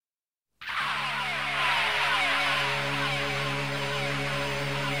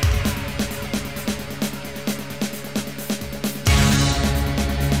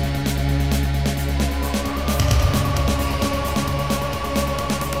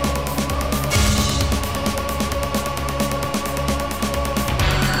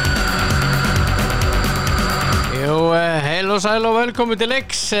Sæl og velkomin til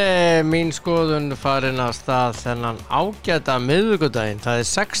leiks. Mín skoðun farin af stað þennan ágæta miðvikudaginn. Það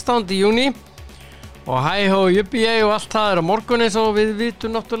 16. júní og hæ hó juppi og allt það á morgun eins og við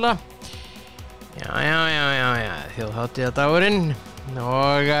vitum náttúrulega. Já, þjóðhátíðardagurinn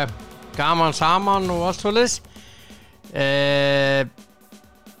og gaman saman og allt svoleiðis.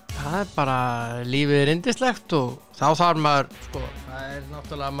 Það bara lífið yndislegt og þá þarf maður, það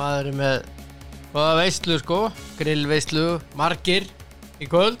náttúrulega maður með og veislu grillveislu, margir í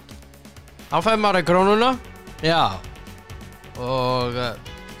kvöld. Þá fær maður krónuna. Já. Og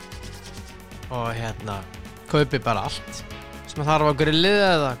kaupi bara allt sem þarf á grillið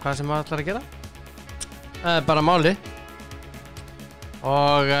eða hvað sem maður ætlar að gera. Það bara máli.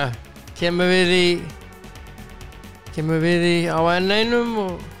 Og kemur við í á N1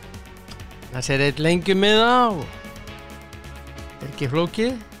 og það sér eitt lengi miða og ekki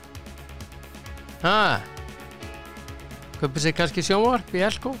flókið. Kaupir sig kannski sjónvarp í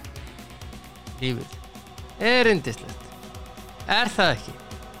Elko. Lífið yndislegt. Það ekki?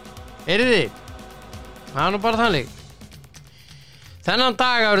 Þið? Það nú bara þannig. Þennan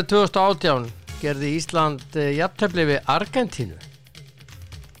dag árið 2018 gerði Ísland jafntefli við Argentínu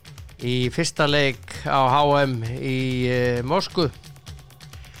í fyrsta leik á HM í Moskvu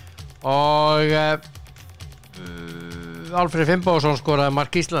og Alfreð Finnbogason skoraði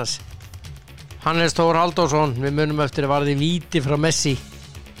mark Íslands. Hannes Þór Halldórsson, við munum eftir að varði víti frá Messi.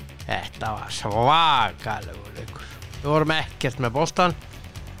 Þetta var svakalegur leikur. Við vorum ekkert með boltan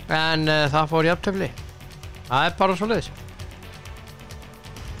en það fór jafntefli. Það bara svoleiðis.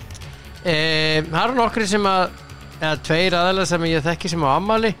 Það eru nokkrir sem eða tveir aðeins sem ég þekki sem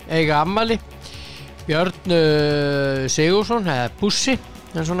eiga ammali. Björn Sigursson, eða Bussi,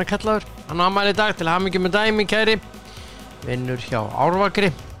 en svona kallaður. Hann á ammali í dag til hamingju með daginn, mín kæri. Vinnur hjá Árvakri.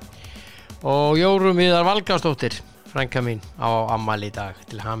 Og Jórunn Viðar Valgarðsdóttir, frænka mín, á ammali í dag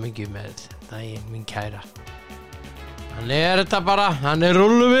til hamingju með daginn, mín kæra. Hann þetta bara, hann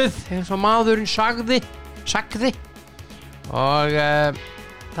rulluvið eins og maðurinn sagði. Og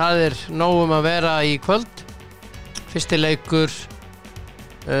það nóg að vera í kvöld. Fyrsti leikur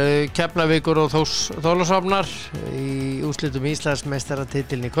Keflavíkur og Þorlákshafnar í úrslitum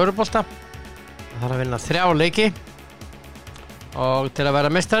Íslandsmeistaratitilinn í körfubolta. Það þarf að vinna 3 leiki og til að vera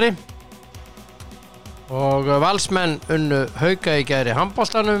meistari. Og Valsmenn unnu Hauka í gær í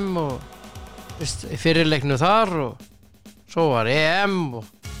handboltanum og fyrirleiknu þar og svo var EM og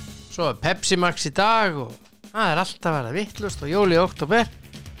svo Pepsi Max í dag og það alltaf að vera vittlust og jól í október.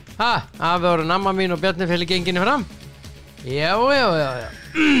 Afi voru namma mín og Bjarni félli genginni fram. Já.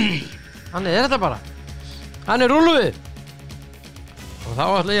 Þannig þetta bara. Hann rúlluð. Og þá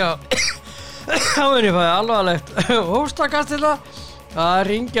ætla ég þá ég fæði alvarlegt hóstakast til að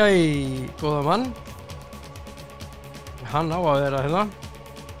ringja í góða mann. Hann á að vera hérna.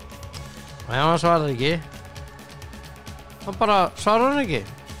 Og ef hann svarar ekki þá bara svarar hann ekki.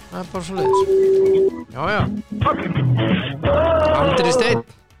 Það bara svoleiðis. Já. Andri Steinn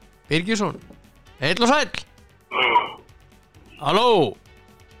Birgisson. Heill og sæll. Halló.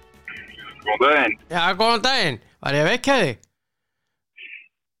 Góðan daginn. Já, góðan daginn. Var ég að vekja þig?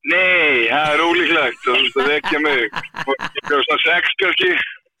 Nei, það ólíklegt. Þú veist að vekja mig. Það svona 6 kannski.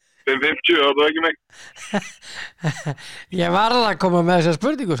 5:50, það var ekki mig. Ég var að koma með þessa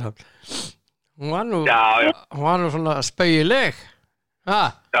spurningu samt. Hún var nú svona spaugileg. Já,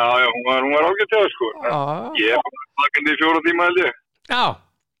 hún var ágætlega sko. Ég var vakandi í 4 tíma held ég. Já,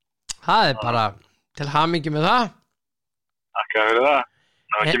 það bara til hamingju með það. Takk fyrir það.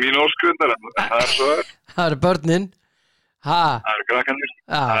 Það ekki mín óskundar, en það svo Það börnin. Það krakkanir.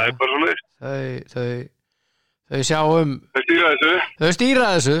 Það bara svo leiðist. Þau sjá Þau stýra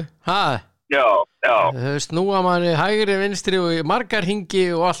þessu. Já. Þau snúa manni hægri, vinstri og margar hringi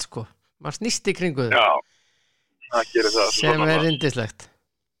og allt sko. Maður snýst í kringu þau. Já, það gerir það. Sem yndislegt.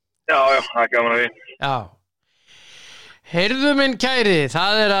 Já, það gaman að því. Já. Heyrðu minn kæri,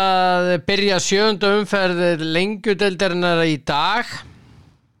 það að byrja 7. umferð lengjudeildarinnar í dag.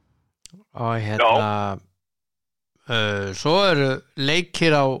 Og svo eru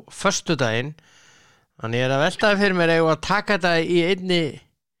leikir á föstudaginn. Þannig ég að veltaði fyrir mér ef að taka þetta í einni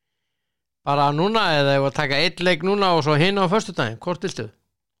bara núna eða ef að taka einn leik núna og svo hinn á föstudaginn. Hvort viltu?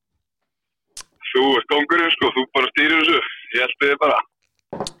 Þú kóngurinn sko, þú bara stýrir þessu. Ég held þið bara.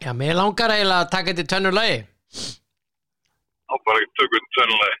 Já, mér langar eiginlega að taka þetta í tvennulagi. Þá bara ekki tökum þetta í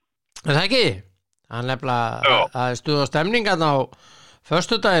tvennulagi. Það ekki? Það nefnilega að stuð á stemningarna á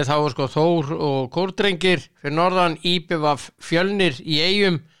föstudaginn þá sko Þór og Kórdrengir fyrir norðan, IBVF Fjölnir í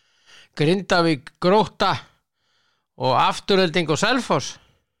Eyjum, Grindavík Grótta og Afturelding og Selfoss.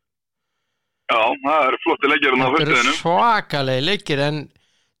 Já, það eru flotti leikir á Þetta eru föstudeginum. svakalegi leikir en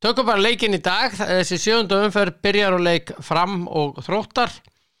tökum bara leikinn í dag. Þessi 7. umferð byrjar á leik Fram og Þróttar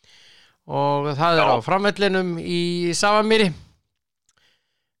og það er á framvellinum í Safamýri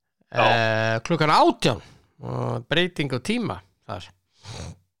klukkan 18 og breyting á tíma þar.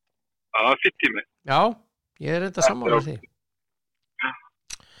 Það er fýtt tími. Já, ég er þetta sammála því.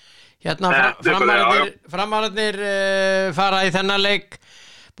 Hérna framararnir fara í þennan leik,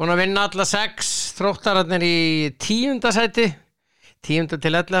 búin að vinna alla 6, Þróttararnir í 10. sæti, 10.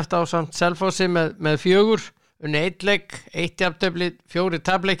 til 11. á samt Selfossi með 4, unni 1 leik, 1 jafntefli, 4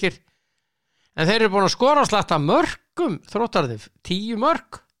 tapleikir, en þeir eru búin að skora og slatta mörgum, Þróttararnir, 10 mörg.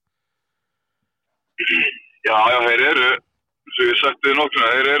 Já, þeir eru, svo ég sagt við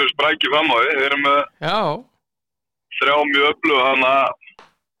nokkuna, þeir eru sprækið fram á því, þeir eru með 3 mjög öfluga hana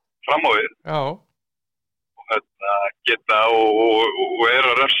fram á því. Já. Og þetta geta og eru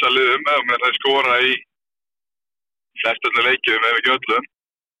að refsa liðum með þeir skora í flestöldin leikjum ef ekki öllum.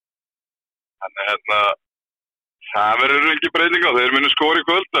 Þannig það verður ekki breyting á, þeir munu skora í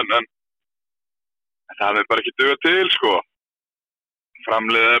kvöld en það er bara ekki duga til, sko.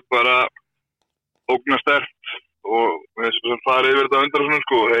 Framliðið er bara ógnastert og eins og sem farið yfir þetta undan svona,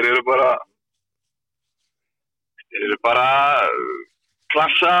 sko, þeir eru bara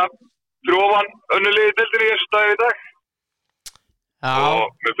klassa grófan önnuliði deildinni í þessu dagi í dag. Já. Og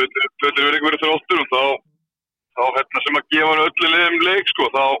með fullir verið ekki verið Þróttur og þá sem að gefa hann öllu liðum leik, sko,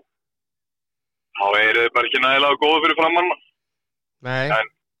 þá eru þið bara ekki nægilega góð fyrir framann. Nei.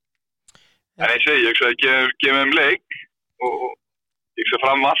 En ég segi gefa þeim leik og ég segi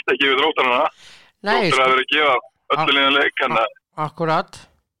fram allt ekki við Þróttarana. Þróttar að vera að gefa öllu liðum leik. Akkurat.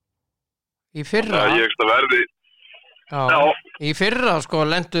 Í fyrra. Ég segi að verði. Já, í fyrra sko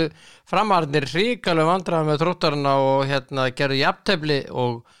lentu framararnir hrikalega vandræða með Þróttarana og gerðu jafntefli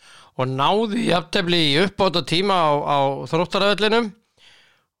og náðu jafntefli í uppbóta tíma á Þróttarvellinum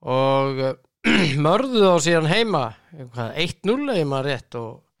og mörðu þá síðan heima 1-0 ef maður rétt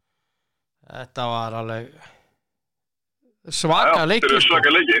og þetta var alveg svaka leikir.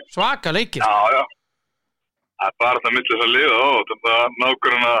 Svaka leikir. Já. Það er bara það milli þess að liða og þetta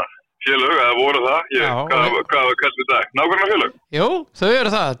nákvæmna félög, eða voru það? Hvað var kallið dag? Nágranna félög? Jú, þau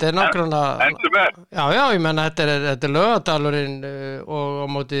eru það. Þetta er nágranna... Endur með? Já, ég menna þetta er Laugardalurinn og á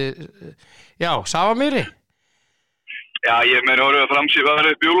móti, Safamýri. Já, ég meina orðið að framsýða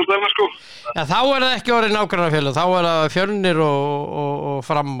það upp í Úlfsdalna, sko. Já, þá er það ekki orðið nágranna félög. Þá er það Fjölnir og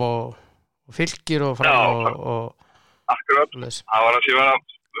Fram og Fylkir og Fram og Akkurat. Það var að sé vera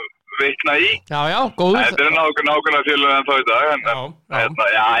veikna í. Já, góður. Þetta er nákvæmlega félög en þá í dag.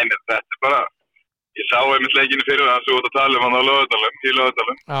 Þetta er bara, ég sá einmitt leikinu fyrir það sem þú ert að tala hann á Laugardalum.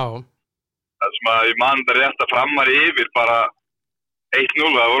 Já. Það sem að ég man það rétt að Framar yfir bara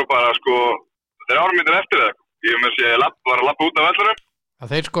 1-0, það voru bara, sko, 3 mínútur eftir það. Ég var að lappa út af vellurum.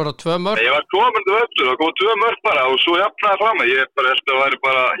 Þeir skora 2 mörk. Ég var komandi vellur, það kom 2 mörk bara og svo jafnaði Fram. Ég var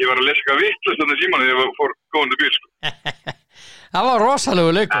að lesa eitthvað vitlaust þarna í símanum þegar ég fór góðandi bíl, sko. Það var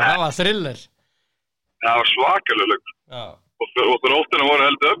rosalegu leikur, það var thriller. Það var svakalegu leikur. Já. Og Þróttararnir voru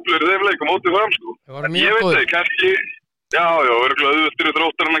heldur öflugir í þeim leik á móti Fram, sko. Ég veit það, kannski, örugglega auðvitað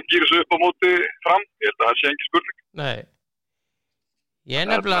Þróttararnir að gíra sig upp á móti Fram. Ég held að það sé engin spurning. Nei.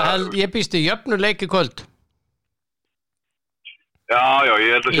 Ég býst í jöfnu leik í kvöld. Já,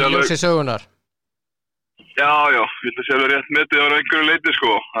 ég held að sé alveg... Í ljósi sögunar. Já, ég held að sé alveg rétt metið á einhverju leiti,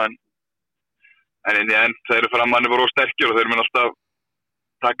 sko. En inn í end, þeir eru Framarnir bara sterkir og þeir mun alltaf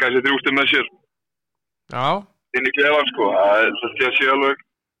taka þessi 3 stig með sér. Já. Inn í klefan, sko. Það sé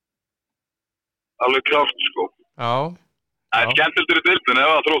alveg klárt, sko. Já. Það er skemmtilegt í deildinni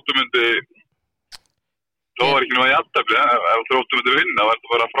ef að Þróttur myndi... Þó var ekki nú að jafntefli, ef Þróttur myndi vinna, það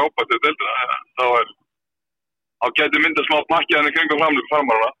verður bara frábært í deildinni. Þá gæti myndað smá pakki þannig kringum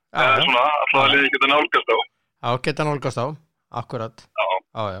Framarana. Eða svona, alltaf að liði geta nálgast á. Já, geta nálgast á. Akkurat.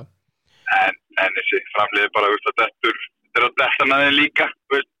 Já. En þessi framliði bara, þetta er að detta með þeim líka,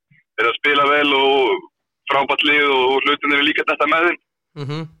 þeir að spila vel og frábært lið og hlutin eru líka detta með þeim.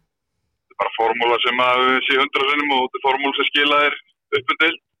 Þetta er bara formúla sem að við séum 100 sinnum og þetta er formúla sem skila þér upp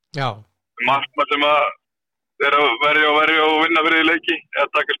til. Já. Markmann sem að er að verja og vinna fyrir leiki eða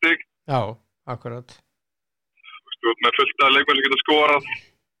taka stig. Já, akkurat. Þú veist, með fullt að leikmenn sem geta skorað.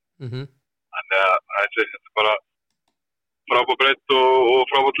 Þannig að þetta er bara frábært breytt og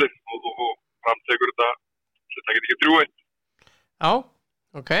frábært lið og framtekur þetta ekki 3-1. Já,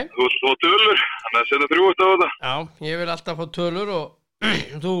 ok. Þú vilt fá tölur, þannig að setja 3-1 á þetta. Já, ég vil alltaf fá tölur og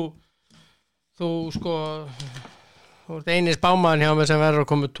þú sko, þú ert eini spámaðurinn hjá mig sem verður að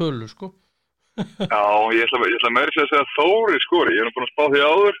koma með tölur, sko. Já, ég ætla meira að segja Þóri skori, ég er búin að spá því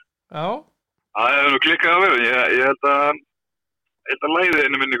áður. Já. Það hefur nú klikkað að vera. Ég held að læði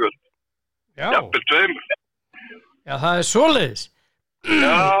einu minni kvöld. Já. Jafnvel 2. Já, það er svoleiðis.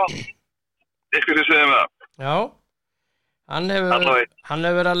 Já, eitthvað sem segir með það. Já. Hann hefur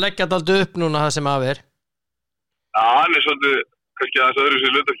Allavega. verið að leggja þetta aldrei upp núna það sem af er. Já, hann er svolítið, kannski aðeins öðru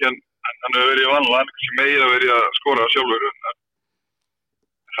sér hlutverki en hann hefur verið í vanlega, hann er kannski meira verið að skora sjálfur.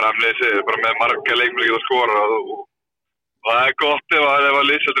 Framliðið segir bara með marga leikmenn geta skorað og það er gott ef að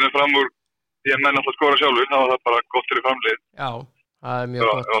liðsættin er fram úr því að menn alltaf skora sjálfur, þá er það bara gott fyrir framlið. Já, það er mjög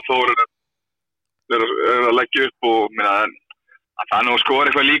gott. Ef Þórir er að leggja upp og minna, hann er að skora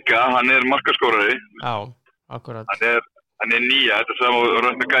eitthvað líka, hann er markaskorari. Já, akkurat. Hann er 9, þetta sem að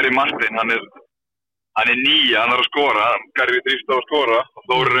rönt með Gary Martin, hann er 9, hann er að skora, Gary við þrýst á að skora og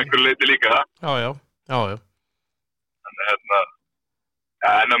Þórir er einhver leiti líka. Já. Þannig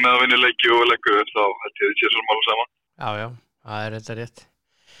en með að vinna leikju og leggu upp þá held ég sé svo málu saman. Já, það er þetta rétt.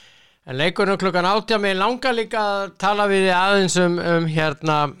 En leikurinn klukkan 8, mig langar líka að tala við þig aðeins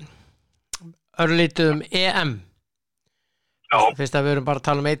örlítið EM. Já. Fyrst að við erum bara að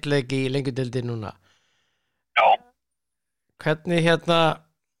tala eitt leik í lengjudildinni núna. Já. Hvernig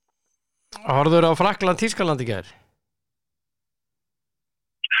horfður á Frakkland, Þýskaland í gær?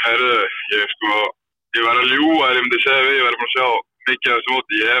 Herru, ég var að ljúga ég myndi segja við, ég var búin að sjá mikið af þessu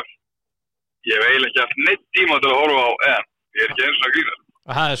móti. Ég hef eiginlega ekki haft neitt tíma til að horfa á EM. Ég er ekki eins og að grínast.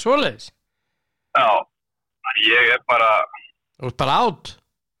 Og það er svoleiðis? Já, ég er bara... Þú ert bara átt?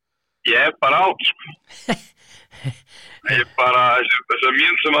 Ég er bara átt, sko. Ég er bara, þessar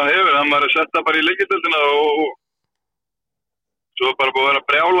mín sem að hefur, hann var að setja bara í leikjadöldina og svo er bara búið að vera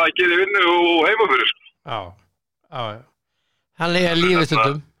brjála að gera í vinnu og heima fyrir, sko. Já. Hann er lífið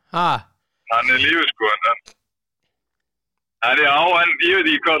stundum. Hann er lífið, sko, en já, en ég veit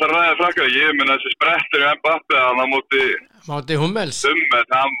ekki hvað það ræði Frakkar. Ég menn þessi sprettur í Mbappe að hann Móti Hummels.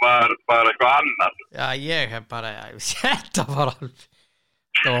 Hann var bara eitthvað annað. Já, ég hef bara, þetta var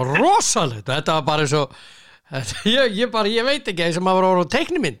rosalegt. Þetta var bara eins og, ég veit ekki eins og maður var á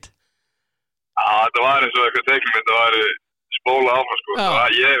teiknimynd. Já, þetta var eins og eitthvað teiknimynd, það var spóla áfram, sko.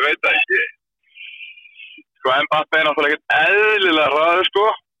 Ég veit ekki. Sko, Mbappe er náttúrulega ekkert eðlilega hraður, sko.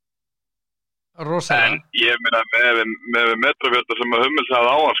 Rosalega. En ég meina með metrafjölda sem að Hummels hafði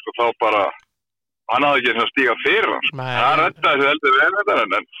á hann, sko, þá bara hann hafði ekki að stíga fyrir hann, sko. Það rettaði þessu heldur vel þetta,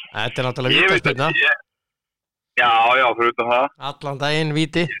 en þetta er náttúrulega vítaspyrna. Já, fyrir utan það. Allan daginn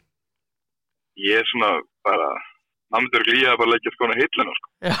víti. Ég er svona bara, hann myndir glíða bara að leggja skona hillina, sko.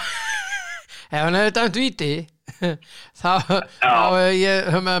 Já. Ef hann hefði dæmt víti, þá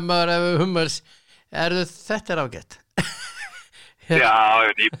ég maður ef Hummels, þetta er ágætt. Já,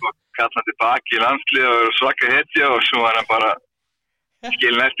 ég nýbúið kalla hann tilbaki í landslið og svaka hetja og svo var hann bara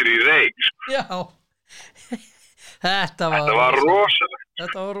skilin eftir í reik, sko. Já. Þetta var rosalegt.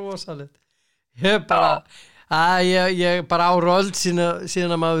 Þetta var rosalegt. Ég bara, ég bara ára öll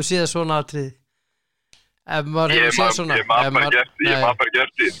síðan að maður séð svona atrið. Ef maður hefur séð svona. Ég maður bara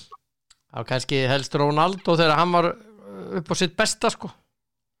gert því. Já, kannski helst Ronaldo þegar hann var upp á sitt besta, sko.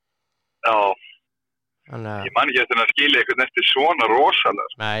 Já. Ég man ekki eftir að skilja eitthvað eftir svona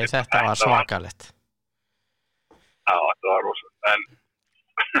rosalega. Nei, þetta var svakalegt. Já, þetta var rosalega. En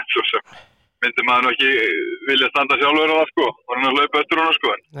svo sem myndi maður nú ekki vilja standa sjálfur á það, sko. Og hann að hlaupa eftir húnna, sko.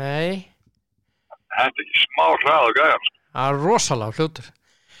 Nei. Þetta er ekki smá hrað á gæjan, sko. Það er rosalega fljótur.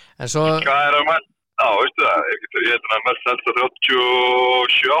 En svo... Hvað er að mæl? Já, veistu það? Ég heit hann að mest helst að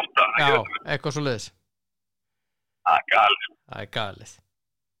 38. Já, eitthvað svo leiðis. Það er galið, sko. Það er galið.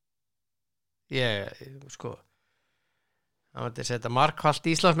 Sko það var til að setja markvalt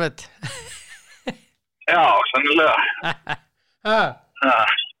Íslandsmet. Já, sannilega.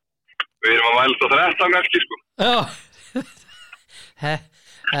 Við erum að mælast á 13 kannski, sko. Já.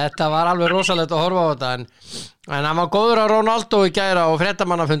 Þetta var alveg rosalegt að horfa á þetta en hann var góður á Ronaldo í gæra á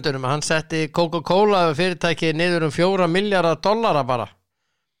fréttamannafundunum. Hann setti Coca-Cola fyrirtæki niður $4 miljardar bara.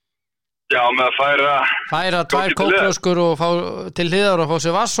 Já, með að færa 2 kókflöskur og fá til hliðar og fá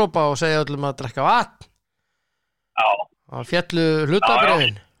sér vatnssopa og segja öllum að drekka vatn. Já. Og féllu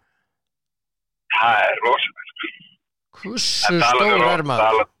hlutabréfin. Það er rosalegt. Hversu stór er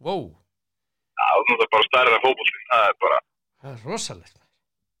maður? Wow. Já, það er bara stærra fótbolti. Það er rosalegt.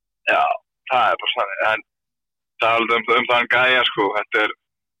 Já, það er bara sannig. En talað þann gæja, sko. Þetta er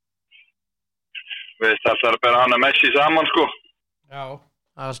veist, það er bara hann að Messi saman, sko. Já.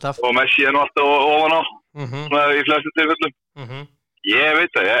 Alltaf. Og Messi er nú alltaf ofan á svona í flestu tilfellum. Ég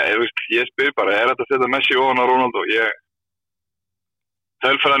veit það, ég spyr bara, er þetta að setja Messi ofan á Ronaldo?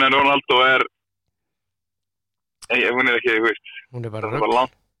 Tölfræðin Ronaldo hún er ekki, hún er bara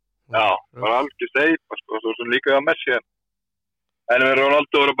langt. Já, bara algjör steipa, sko, svo sem líka að Messi en með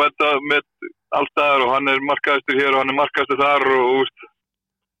Ronaldo voru að bæta með allstaðar og hann markaðastur hér og hann markaðastur þar og úst,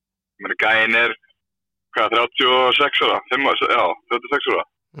 gæinn hvað, 36 ára, 36 ára.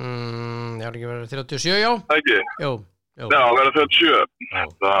 Ég var ekki verið 37, já. Það ekki? Jú. Já, verið 37.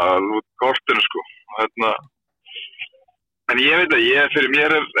 Það er út kortinu, sko. En ég veit að fyrir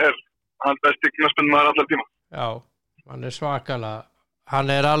mér hann besti knattspyrnumaður allar tíma. Já, hann svakalega.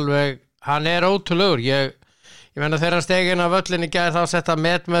 Hann ótrúlegur. Ég meina þegar hann steig inn á völlinni í gær þá setta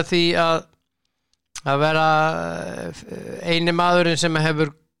met með því að vera eini maðurinn sem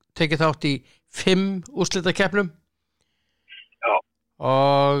hefur tekið þátt í 5 úrslitakeppnum. Já.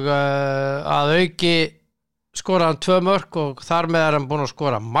 Og að auki skoraði hann 2 mörk og þar með hann búinn að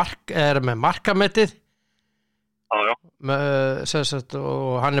skora með markametið. Já.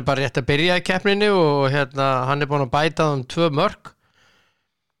 Og hann bara rétt að byrja í keppninni og hann búinn að bæta 2 mörk.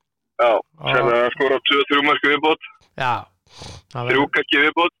 Já, sem að skora 2-3 mörk viðbót. Já. 3 ekki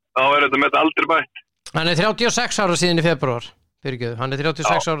viðbót, þá þetta með aldrei bætt. Hann 36 ára síðan í febrúar. Fyrirgefðu, hann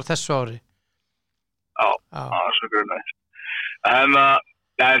 36 ára þessu ári. Já, það svo grunnaðist. En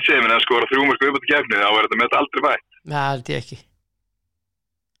segir mér að skora 3 mörk viðbót í keppni, þá þetta með aldrei bætt. Nei, held ég ekki.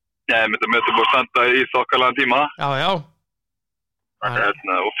 Nei, þetta með búið að standa í þokkalega tíma. Já.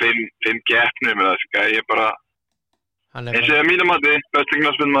 Og 5 keppni með það, ég bara... Ég segi að mínum mati, besti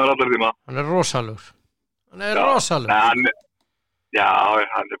knattspyrnumaður allar tíma. Hann rosalegur. Rosalegur.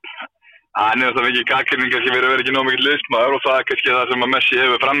 Hann það mikið gagnrýni kannski verið ekki nóg mikið listmaður og það kannski það sem að Messi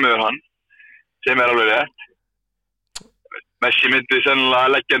hefur fram með hann, sem alveg rétt. Messi myndi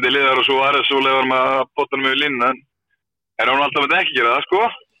sennilega leggjandi liðar og svo leiður maður að bota hann með línu, en hún alltaf myndi ekki gera það, sko.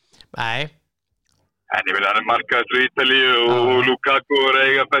 Nei. En ég vil hann markaðistur í Ítalíu og Lukaku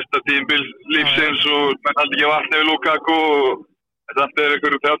eiga besta tímabil lífsins og menn haldi ekki vatni við Lukaku og þetta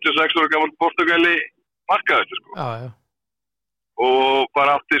einhverju 36 ára gammal Portugali markaðistur, sko. Já. Og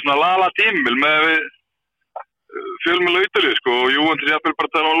bara átti svona lala tímabil með fjölmiðla Ítalíu, sko, og Juventus jafnvel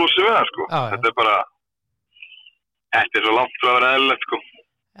bara tala að losa við það, sko. Þetta bara, þetta svo langt frá að vera eðlilegt, sko.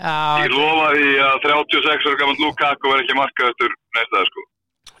 Já. Ég lofa því að 36 ára gammal Lukaku verði ekki markaðistur næsta, sko.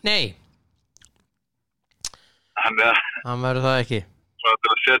 Nei. Hann verður það ekki. Svona til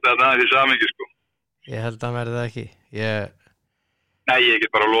að setja þetta aðeins í samhengi, sko. Ég held að hann verður það ekki. Nei, ég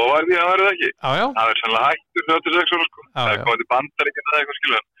get bara að lofa því að hann verður það ekki. Já. Það sennilega hættur 36 ára, sko. Það komið til Bandaríkjanna eða eitthvað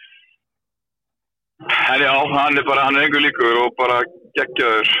skilur. En já, hann engu líkur og bara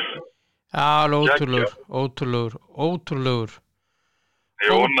geggjaður. Já, ótrúlegur. Ég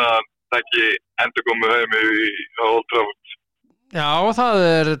vona að það ekki endurkomu heim á Old Trafford. Já, það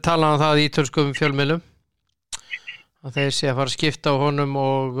talað um það í ítölskum fjölmiðlum. Að þeir sé að fara að skipta á honum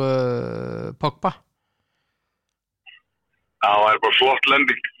og Pogba. Já, það bara flott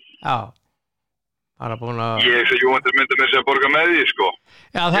lending. Já, bara búin að... Ég sé Juventus myndi með sig að borga með því, sko.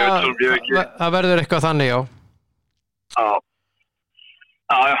 Já, það verður eitthvað þannig, já. Já,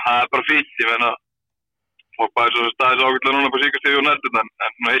 það bara fínt, ég meina. Pogba svo staðis ágætlega núna på síkastíði og nættin,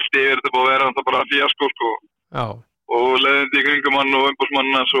 en heilt yfir þetta búið að vera það bara fíasko, sko. Já. Og leiðindi í kringum hann og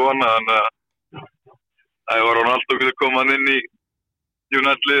umbúsmann hans og annað, en það var hann alltaf að koma inn í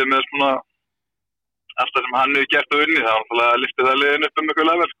United-liðið með svona allt það sem hann hefur gert og unnið, það var að lyfta það liðin upp ykkur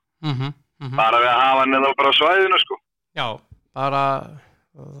level. Bara við að hafa hann eða bara á svæðinu, sko. Já, bara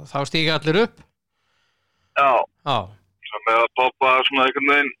þá stíga allir upp. Já. Svo með að Pogba svona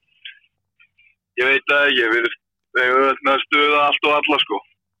einhvern veginn, ég veit það ekki, við höfum með að stuða allt og alla, sko.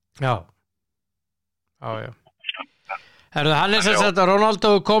 Já. Hann sem sagt að Ronaldo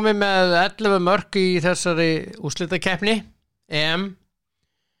komið með 11 mörk í þessari úrslitakeppni EM.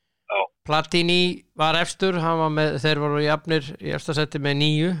 Platini var efstur, þeir voru jafnir í efsta seti með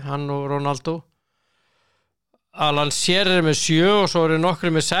 9, hann og Ronaldo. Alan Shearer með 7 og svo eru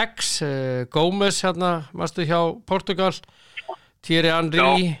nokkri með 6. Gómez mástu hjá Portugal, Thierry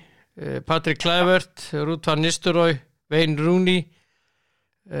Henry, Patrick Kluivert, Ruud van Nistelrooy, Wayne Rooney,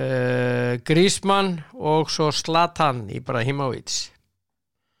 Griezmann og svo Zlatan Ibrahimovic.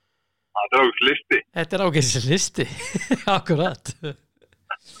 Það ágætis listi. Þetta ágætis listi. Akkurat.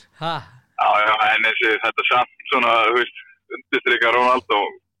 Já, en þetta samt svona, undirstrykar Ronaldo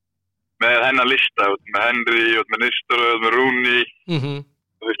með hennar lista, með Henry, með Nistelrooy, með Rooney.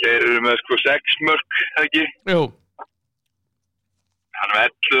 Eru með 6 mörk, ekki? Jú. Hann með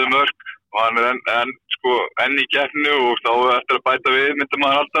 11 mörk og hann enn í keppnu og þá eftir að bæta við myndum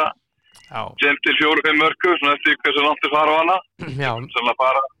maður alltaf sem til 4-5 mörku, svona eftir hversu langt þið fara á hana. Svona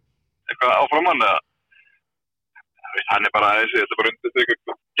bara eitthvað áfram hann eða hann bara þetta bara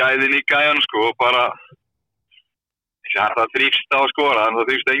undirstrykar gæðin í gæjan, sko, og bara það þrýfst á að skora, en það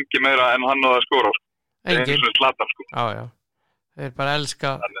þrýfst engi meira en hann á að skora, sko. Engin. Svona Zlatan, sko. Já. Þeir bara elska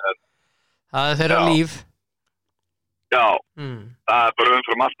Það er þeirra Já. líf. Já, það er bara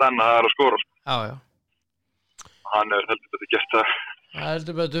umfram allt annað að það er að skora. Já. Hann er heldur betur gert það. Það er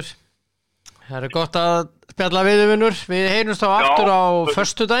heldur betur. Það er gott að spjalla við vinnur. Við heyrumst þá aftur á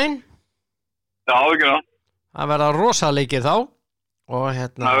föstudaginn. Já, ekki það. Það verða rosalegir þá. Og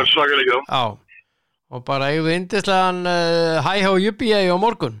Það verður svakalegir þá. Já. Og bara eigum við yndislegan hæ-há jubbi-ei á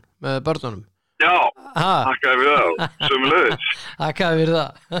morgun með börnunum. Já, þakkaði við það. Sömuleiðis. Þakkaði við það.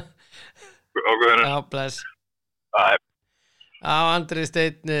 Okkur. Já, bless. Æ. Já, Andri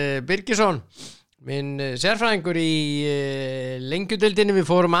Steinn Birgisson, minn sérfræðingur í lengjudeildinni. Við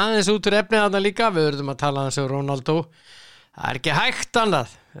fórum aðeins út úr efnið þarna líka. Við verðum að tala aðeins um Ronaldo. Það er ekki hægt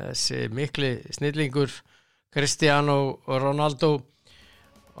annað. Þessi mikli snillingur Cristiano Ronaldo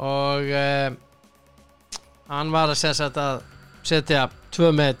og hann var að setja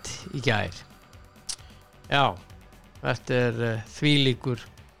 2 met í gær. Já, þetta er þvílíkur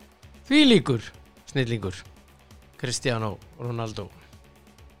snillingur Cristiano Ronaldo.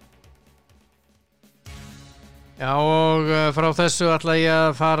 Já, og frá þessu ætla ég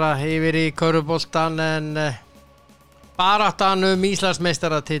að fara yfir í körfuboltann en baráttan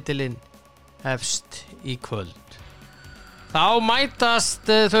Íslandsmeistaratitilinn hefst í kvöld. Þá mætast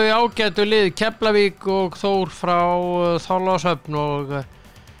þau ágætu lið Keflavík og Þór frá Þorlákshöfn og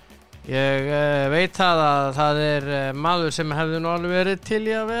ég veit að það er maður sem hefði nú alveg verið til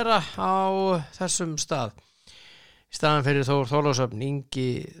í að vera á þessum stað. Í staðan fyrir Þór Þorlákshöfn,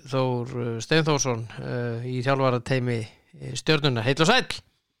 Ingi Þór Steinþórsson í þjálfarateymi Stjörnunnar. Heill og sæll.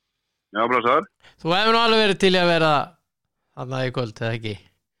 Já, blessaður. Þú hefði nú alveg verið til í að vera þarna í kvöld, eða ekki?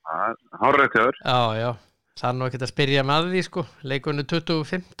 Hárrétt hjá þér. Já. Það er nú ekkert að spyrja með því, sko. Leikunni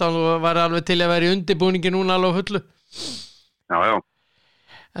 2015 og var alveg til að vera í undirbúningi núna alveg á fullu. Já.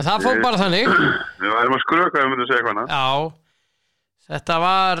 En það fór bara þannig. Við værum að skröka, við myndum segja hvaðna. Já,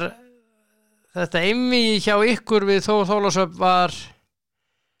 þetta einvígi hjá ykkur við Þór Þorlákshöfn var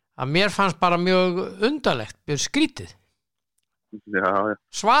að mér fannst bara mjög undarlegt, mjög skrítið. Já.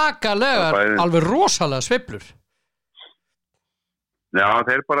 Svakalegar, alveg rosalega sveiflur. Já,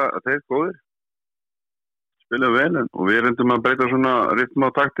 þeir góðir. Spilaðu vel og við reyndum að breyta svona rytma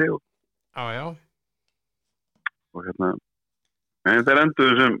og takti Já. Og en þeir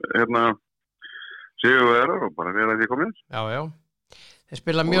enduðu sem sigurvegarar og bara vera því komin. Já. Þeir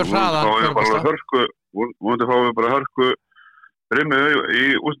spila mjög hraða. Vonandi fáum við bara hörku rimmi í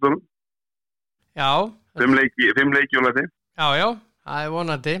úrslitunum. Já. 5 leiki og læti. Já, það er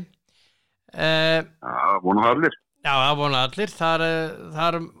vonandi. Vona allir. Já, það vona allir.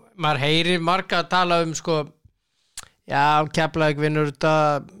 Þar maður heyrir marga að tala um sko, já, Keflavík vinnur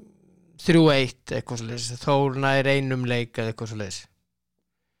þetta 3-1 eitthvað svoleiðis, Þór nær einum leik eða eitthvað svoleiðis.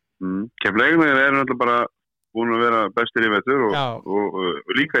 Keflavík er náttúrulega bara búin að vera bestir í vetur og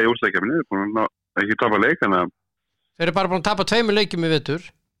líka í úrslitakeppninni, búin að ekki tapa leik en að þeir eru bara búin að tapa 2 leikjum í vetur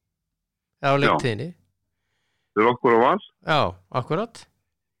á leiktíðinni. Þeir eru okkur á val. Já, akkurat.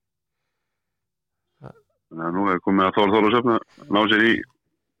 Nú er komið að Þór Þorlákshöfn að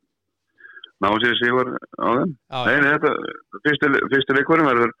ná sér sigur á þeim. Nei, þetta fyrsti leikurinn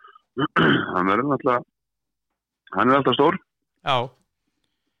verður hann er alltaf stór. Já.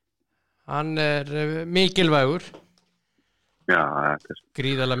 Hann er mikilvægur. Já, þetta er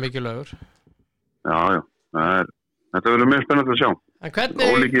gríðarlega mikilvægur. Já. Þetta verður mjög spennandi að sjá. En hvernig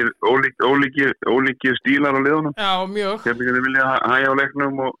ólíkir stílar á liðunum. Já, mjög. Keflavík vilja hægja á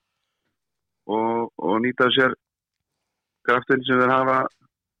leiknum og nýta sér kraftin sem þeir hafa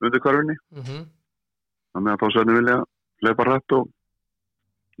undir körfunni. Þannig að þá sögum vilja hlaupa hratt og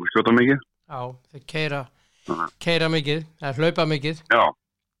skjóta mikið. Já, þeir keira mikið, eða hlaupa mikið. Já.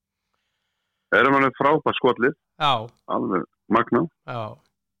 Erum alveg frábært skotlið. Já. Alveg magna. Já.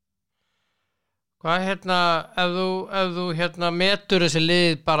 Hvað ef þú metur þessi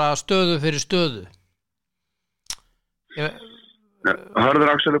lið bara stöðu fyrir stöðu?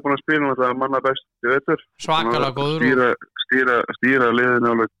 Hörður Axel er búin að spila þetta manna best í vetur. Svakalega góður. Stýra liðinu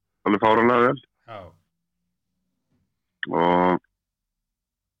alveg fáralega vel. Já. Og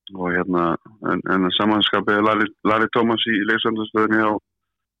en samanskapið Larry Thomas í leiksamstöðinni hjá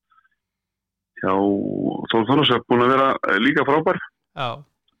Þór Þorlákshöfn búin að vera líka frábær. Já.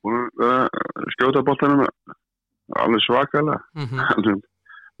 Búin að vera skjóta boltanum alveg svakalega.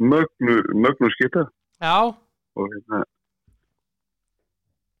 Mögnu skita. Já.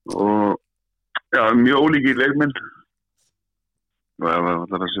 Og já, mjög ólíkir leikmenn og ef það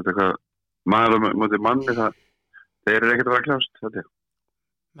ætlar að setja eitthvað maður móti manni þeir eru ekkert að vera kljást þetta.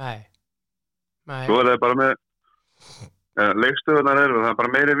 Nei. Svo er það bara með leikstöðunar það er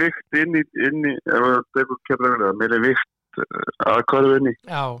bara meiri vikt inn í ef það tekur Keflavík meiri vikt að körfunni.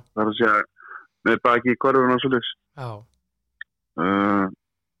 Já. Það er að segja með baki í korfuna og svoleiðis. Já.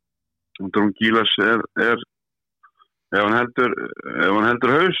 Drún Gílas er ef hann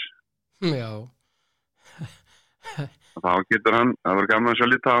heldur haus, Já. þá getur hann, það var gaman að sjá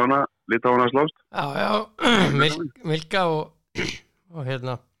Litáfana slást. Já. Milka og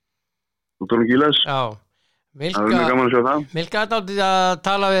hérna. Og Drún Gílas, Já. það var mjög gaman að sjá það. Milka er dálítið að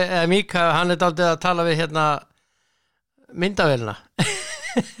tala við, eða Míka, hann er dálítið að tala við hérna myndavélina.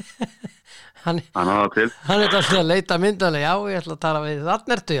 Hann hafa til. Hann er dálítið að leita myndavélina, já, ég ætla að tala við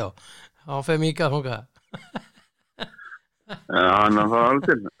þarna ertu, já. Þá fer Míka að þunga. Hann það alveg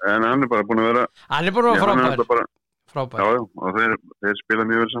til, en hann er bara búin að vera... Hann er búin að vera frábær. Já, og þeir spila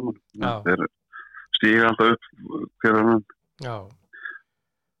mjög vel saman. Já. Þeir stíga alltaf upp hver annan. Já.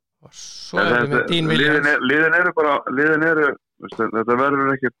 Og svo er þetta með Dín Williams. Liðin eru, þetta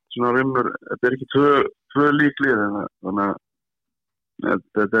verður ekki svona rimur, þetta er ekki tvö lík lið, þannig að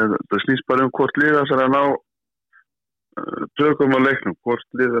þetta snýst bara hvort lið þessar að ná tökum á leiknum, hvort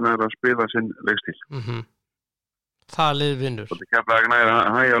liðin er að spila sinn leikstíl. Það lið vinnur. Það er kemla að næra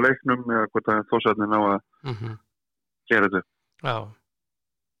að hægja á leiknum eða hvort að þósarnir ná að gera þetta. Já.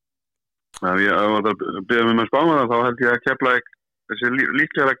 Ef ég var að byrja með spáma það, þá held ég að kemla þessi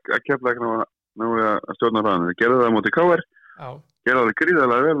líklega að kemla ná að stjórna hraðan. Við gerðum það á móti KR, gerðum það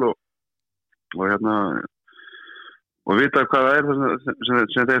gríðarlega vel og vita hvað það er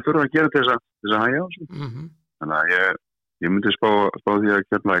sem þeir þurfa að gera til þess að hægja á þessu. Þannig að ég myndi spá því að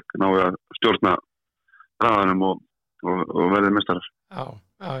kemla ná að stjórna hraðanum og verði mestarar. Já.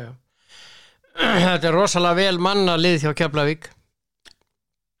 Þetta er rosalega vel manna lið hjá Keflavík.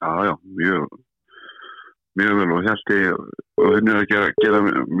 Já, mjög vel og held ég og henni að gera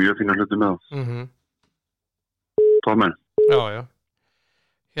mjög fína hluti með það. Tómenn. Já.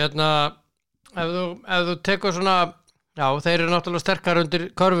 Hérna, ef þú tekur svona, já, þeir eru náttúrulega sterkar undir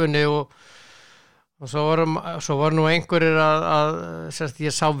körfunni og svo var nú einhverjir að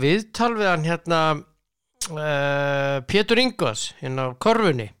ég sá viðtal við hann hérna Pétur Ingvars hérna á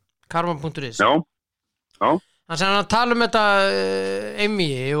körfunni karvan.is. Já. Hann talar um þetta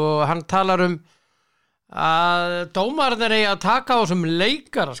Emmi og hann talar um að dómarnir eigi að taka á þessum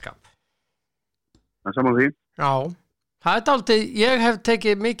leikaraskap. Það er saman því. Já, það er dálítið, ég hef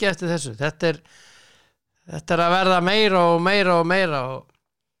tekið mikið eftir þessu. Þetta er að verða meira og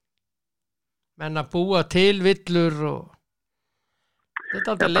menn að búa til villur og þetta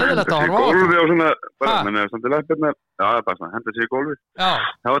er alltaf leiðilegt að horfa á. Gólfi og svona, menn er samt í lagbjörnar, já það er bara svona, henda sér í gólfi. Já.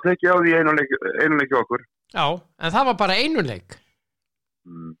 Það var tekið á því einu leik okkur. Já, en það var bara einu leik.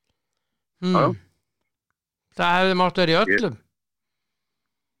 Já. Það hefði mátt verið í öllum.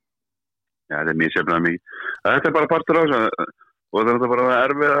 Já, þetta er mjög sérlega mikið. Þetta er bara partur á þessu og það er bara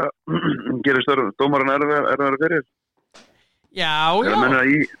erfið að gera störf, dómarinn erfið fyrir. Já. Þegar menn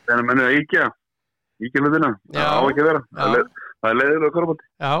er að íkja hlutina, það á ekki að vera. Það er leiðilega korfbólti.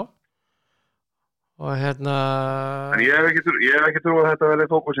 Já. Og hérna... En ég hef ekki trú að þetta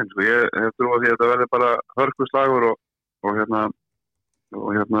verði fókusinn, sko. Ég hef trú að því að þetta verði bara hörkuslagur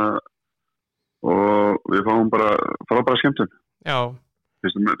og við fáum bara frábæra skemmtun. Já.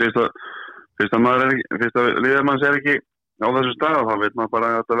 Fyrst að liðarmanns er ekki á þessu stað, þá veit maður bara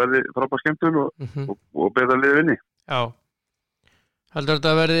að þetta verði frábæra skemmtun og betra liði vinni. Já. Heldur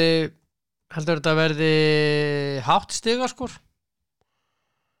þetta verði hátt stigaskor?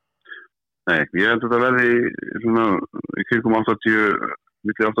 Nei, ég held að þetta verði svona í kringum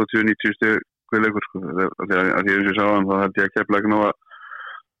milli 80-90 stig hver leikur, sko. Þegar ég eins og sá hann, þá held ég að Keflavík ná að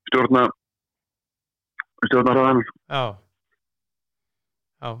stjórna hraðanum. Já,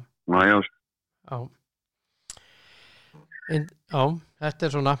 þetta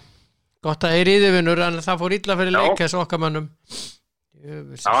er svona gott að heyra í þið vinnur, en það fór illa fyrir leik þessu okkar mönnum.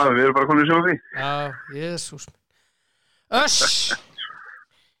 Já, við erum bara komin í sjá því. Já, Jesús.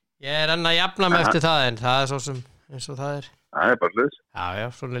 Ég er enn að jafna mig eftir það, en það er svo sem eins og það er. Það er bara hlut. Já,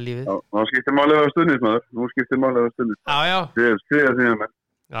 svona er lífið. Nú skiptir málið á stundis, maður. Já. Skriða því með.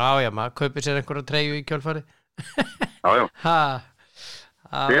 Já, maður kaupir sér einhverja treyju í kjölfari. Já.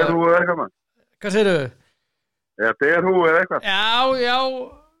 Derhú eða eitthvað, maður. Hvað segirðu? Derhú eða eitthvað.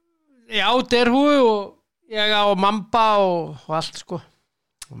 Já, derhú og ég á Mamba og allt, sko.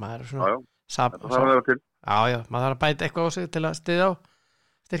 Og maður er svona... Já. Það þarf að vera til. Já, maður þarf að bæta eitthvað á sig til að styðja á.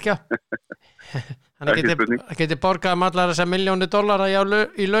 Styrkja. Hann geti borgað allar þessar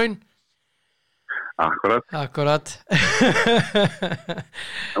 $1,000,000 í laun. Akkurat.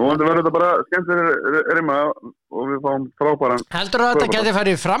 En vonandi verður þetta bara skemmtilega rimma og við fáum frábæran. Heldur að þetta geti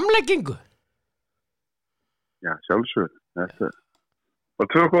farið í framleggingu? Já, sjálfsög. Þetta var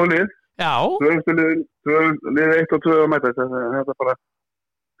 2 góð lið. Já. 2 lið 1 og 2 að mæta. Þetta bara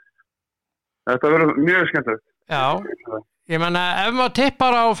Þetta verður mjög skemmtilegt. Já, ég menna ef maður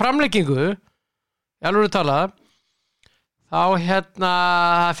tippar á framleggingu ég alveg talað þá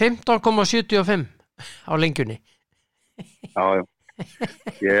 15,75 á lengjunni. Já.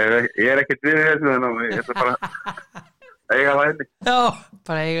 Ég er ekkert við þessu en ég ætla bara eiga það inni. Já,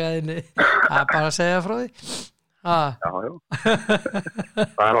 bara eiga það inni. Það er bara að segja frá því. Já.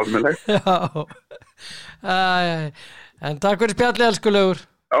 Það er alveg. Já. En takk fyrir spjallið, elskulegur.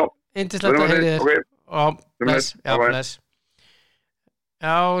 Já. Yndislegt að heyri þér. Okay. Bless. Já, bless.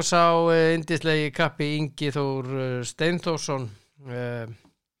 Já, sá yndislegi kappi Ingi Þór Steinþórsson.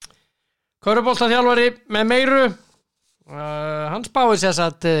 Körfuboltaþjálfari með meiru. Hann spáði sér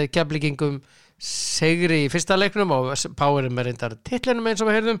að Keflvíkingum sigri í fyrsta leiknum og spáði með reyndar titlinum eins og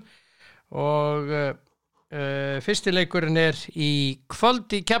við heyrðum og fyrsti leikurinn í kvöld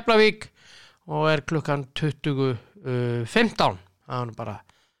í Keflavík og klukkan 20:15.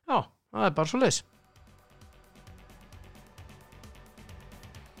 Það er bara svoleiðis.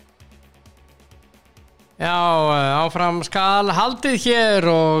 Já, áfram skal haldið hér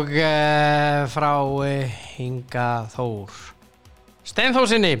og frá Inga Þór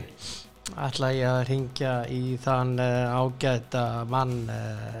Steinþórsinni ætla ég að hringja í þann ágæta mann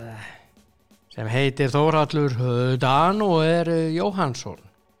sem heitir Þórhallur Dan og Jóhannsson.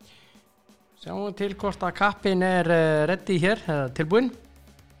 Sjáum til hvort að kappin ready hér, tilbúinn.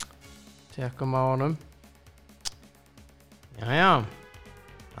 Tjekkum á honum. Já,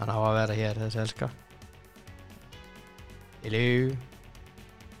 hann á að vera hér, þessi elska. Hello.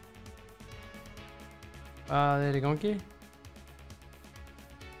 Hvað í gangi?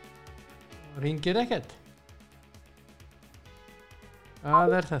 Ringir ekkert?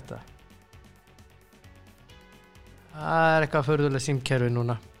 Hvað þetta? Það eitthvað furðulega símkerfi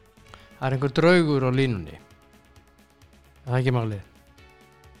núna. Það einhver draugur á línunni. Það ekki málið.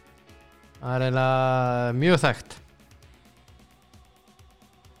 Það eiginlega mjög þekkt.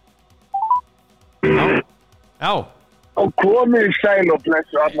 Já. Og komið sæl og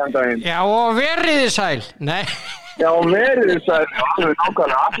blessu allan daginn. Já, og verið sæl. Nei. Já, verið sæl.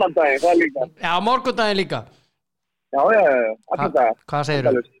 Nákvæmlega allan daginn, það líka. Já, morgundaginn líka. Já, allan dag. Hvað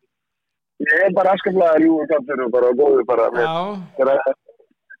segirðu? Ég bara afskaplega ljúgur kaftur og bara góður bara. Já.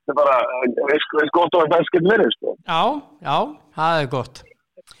 Það bara, veist gott og það skemmt verið, sko. Já, það gott.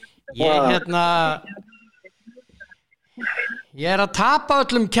 Ég ég að tapa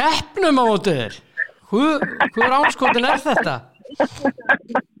öllum keppnum á móti þér. Hvor áskotin þetta?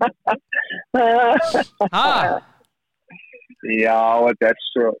 Já, þetta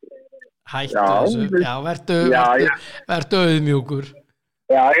svo... Hættu þessu. Já, vertu auðmjúkur.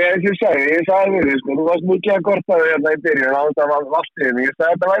 Já, ég sagði við þig, sko. Þú varst mikið að korta þig í byrjun á þetta valtiðinu. Ég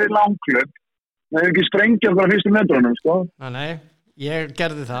sagði þetta væri langklöpp. Það hefur ekki sprengja okkur á fyrstu metrunum, sko. Nei, ég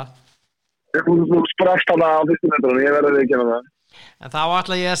gerði það. Þú sprakst hana á fyrstu metrunum, ég verði ekki að það. En þá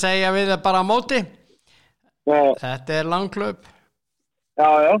ætla ég að segja við það bara á móti. Já. Þetta langklöpp. Já,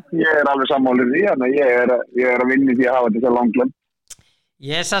 ég alveg sammálið því, þannig að ég að vinna því að hafa þetta langklöpp.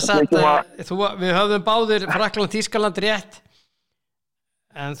 Ég sagði að við höfðum báðir Frakkland, Þýskaland rétt,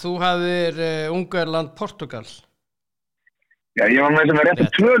 en þú hafðir Ungverjaland, Portugal. Já, ég var með rétt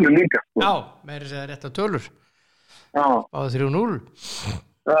að tölur líka. Sko. Já, með þess að rétt að tölur. Já. Báðir 3-0.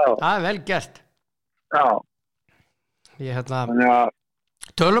 Já. Það vel gert. Já. Ég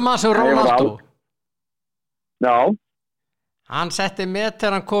tölum að sem Ronaldo. Já. Hann setti með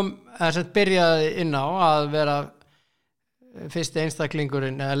þegar hann kom, byrjaði inn á að vera fyrsti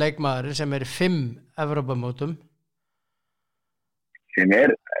einstaklingurinn eða leikmaðurinn sem í 5 Evrópumótum. Sem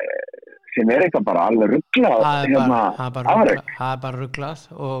eitthvað bara alveg rugglað. Það er bara rugglað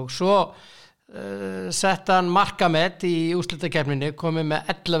og svo sett hann markamet í úrslitakeppninni, komið með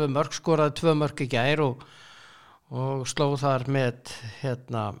 11 mörk, skoraði 2 mörk í gær og sló þar með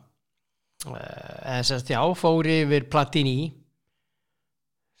fór yfir Platini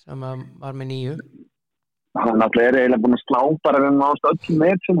sem var með 9. Hann er eiginlega búin að slá bara við náðast öll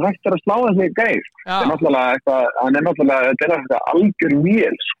með sem hægt að slá þessi gæð. Hann er náttúrulega þetta algjör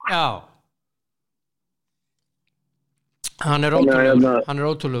vél. Já. Hann er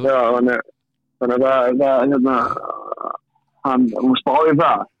ótrúlegur. Já, þannig að hann spáði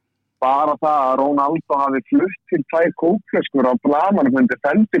það. Bara það að Ronaldo hafi flutt til 2 kókflöskur á blaðmannafundi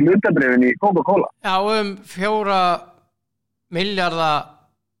feldi hlutabrifin í Coca-Cola. Já, $4 miljardar.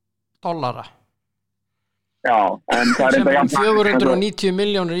 Já, en það er þetta 490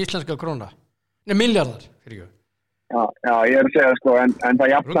 milljónir íslenska króna. Nei, miljardar, fyrir ekki. Já, ég að segja, sko, en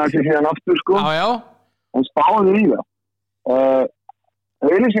það jafnaði sig síðan aftur, sko. Já. Hann spáði í það.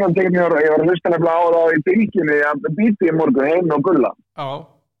 Auðlýsingan tekið mér, ég var að hlusta nefnilega á það í bylgjunni að býti í morgun heim og gulla. Já.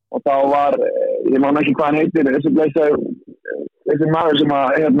 og þá var, ég man ekki hvað hann heitir, þessi maður sem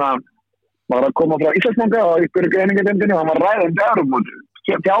var að koma frá Íslandsbanka og ykkur greiningadendinu, hann var ræðum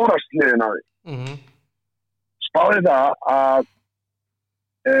fjárhagsliðin af því. Spáði það að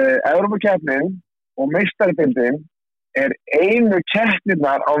Evrópukeppnin og meistaradeildin einu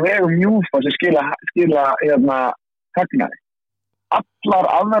keppnirnar á vegum UEFA sem skila hagnaði. Allar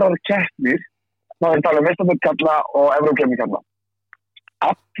aðrar keppnir, þá er talað meistaradeildkalla og Evrópukeppnikalla.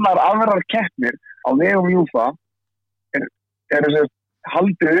 Allar aðrar keppnir á vegum UEFA eru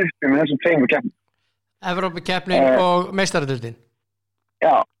haldið upp með þessum tveimur keppnum. Evrópukeppnin og meistaradeildin.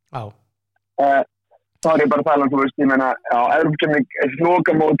 Já. Já. Þá er ég bara að tala þú veist, ég meina, Evrópukeppni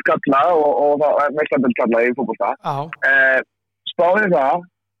lokamót kalla og meistaradeildin kalla í fótbolta. Já. Spáði það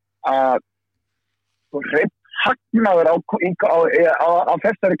að hreinn hagnaður á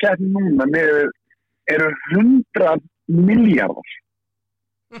þessari keppni núna eru 100 milljarðar.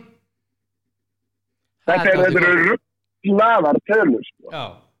 Þetta eru rugglaðar tölur. Sko. Já.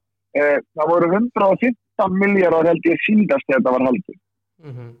 Það voru 115 milljarðar held ég síðast þegar þetta var haldið.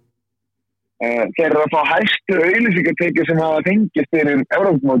 Þeir eru að fá hæstu auglýsingatekjur sem hafa fengist fyrir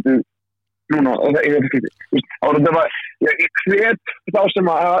Evrópumótið núna og það er skipti. Ég hvet þá sem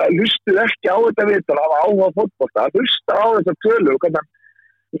hlustuð ekki á þetta viðtal að hafa áhuga á fótbolta, að hlusta á þessar tölur og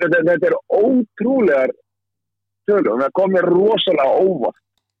þetta er ótrúlegar tölur og það kom mér rosalega óvart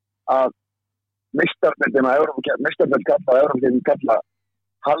að meistaradeildin kalla og Evrópukeppnin kalla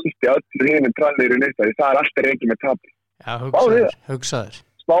haldi öllu hinum trallir í nýtt það er alltaf reikið með tapi. Já, hugsaður.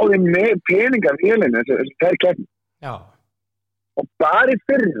 Spáði með peningar í helinu þessi per keppni. Já. Og bara í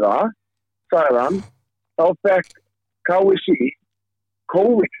fyrra, sagði hann, þá fekk KSÍ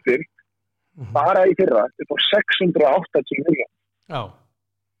COVID-styrk bara í fyrra, þetta var 680 miljonar. Já.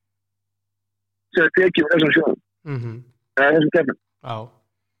 Sem það tekið þessum sjóðum. Þessum keppnum. Já.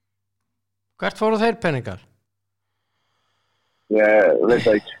 Hvert fóru þeir peningar? Ég veit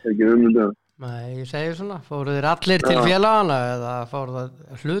það ekki umhundum. Nei, ég segi svona, fóru þeir allir til félagana eða fóru það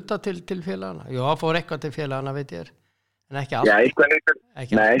hluta til félagana? Jó, fóru eitthvað til félagana, veit ég en ekki allt. Já, eitthvað lítið.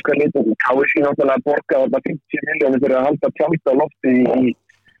 Nei, eitthvað lítið. KSÍ náttúrulega borgaði bara 50 miljónir fyrir að halda tjald á lofti í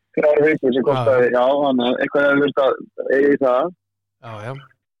 3 vikur sem kostaði, þannig að eitthvað er verið að eigi það. Já.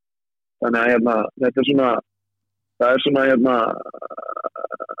 Þannig að þetta er svona,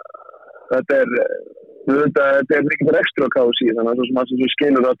 þetta er mikið fyrir ekstra á KSÍ, þannig að það sem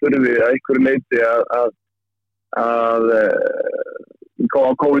skilur að þurfi að einhverju leiti að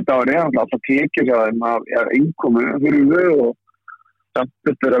á COVID-ári, alltaf tekið sér þeim af innkomu fyrir þau og samt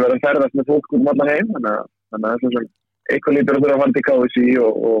þurftur að vera að ferðast með fólk allan heim, þannig að það er eitthvað lítur að þurfa að fara til KSÍ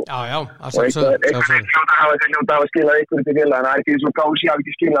og eitthvað hljóta að skila einhverju til félagana, ekki eins og KSÍ hafi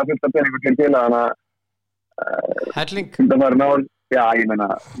ekki skilað fullt af peningur til félagana Helling? Ég meina,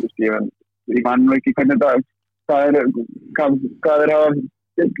 ég man ekki hvernig hvað er að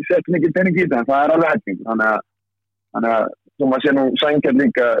setja mikið pening í það, það er alveg helling, þannig að svo maður sé nú sængjar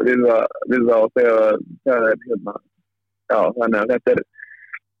líka við það og þegar þannig að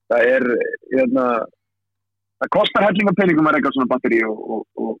það kostar helling af peningum að reyka svona batteri og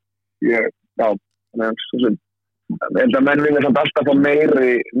þannig að held að menn vilja samt alltaf fá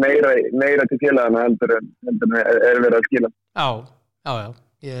meira til félagana heldur en er verið að skila. Já.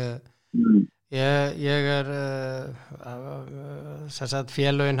 Ég er sem sagt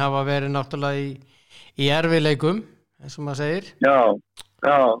félögin hafa verið náttúrulega í erfiðleikum eins og maður segir. Já.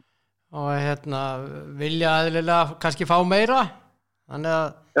 Og vilja eðlilega kannski fá meira þannig að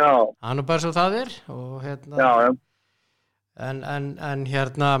það er bara svo það er og en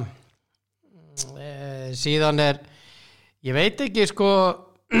síðan ég veit ekki sko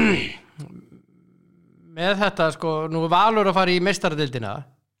með þetta sko nú er Valur að fara í meistaradeildina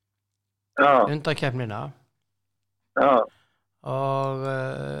undankeppnina og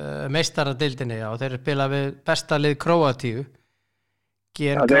meistaradeildinni og þeir spila við besta lið Króatíu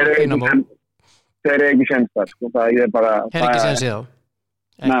Dínamo. Þeir eru ekki séns þar sko, það er bara þeir eru ekki séns í þá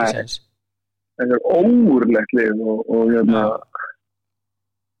ekki séns. Það er óurlegt lið og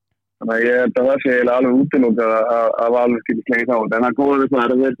þannig að ég held að það sé alveg útilokað að Valur getur slegið þá en það góður við það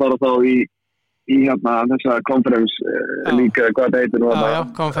að þeir fara þá í þessa conference líka hvað það heitir nú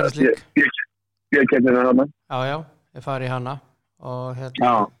conference lík bjökkeppnina þarna. Já, ég fari í hana og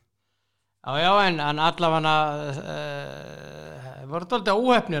en allavega voru dálítið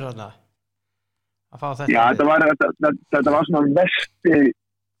óheppnir þarna að fá þetta. Já, þetta var svona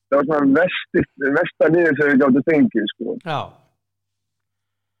versta liðið sem við gáttum fengið sko. Já.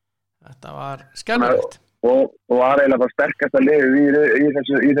 Þetta var skemmtilegt. Og var eiginlega bara sterkasta liðið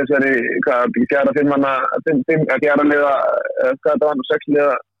í þessari fjara liða, hvað þetta var, 6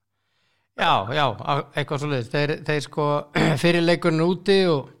 liða Já, eitthvað svo leiðis. Þeir sko fyrirleikurinn úti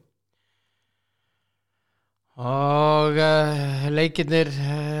og leikirnir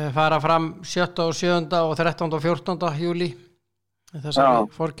fara fram 7. og 7. og 13. og 14. júlí þessari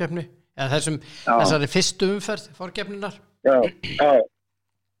forkeppni eða þessari fyrstu umferð forkeppninar. Já.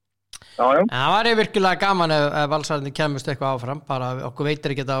 En það var virkilega gaman ef Valsararnir kemust eitthvað áfram, bara okkur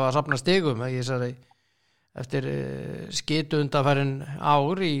veitir ekki að safna stigum eftir skitu undanfarin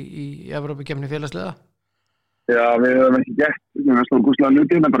ár í Evrópukeppni félagsliða. Já, við höfum ekki gert, við höfum stóð gúslega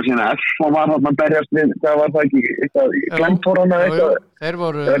hluti, en bara síðan F og var þarna berjast við, það var það ekki, eitthvað í Glenntorana eitthvað. Þeir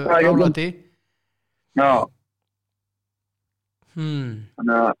voru rálandi. Já.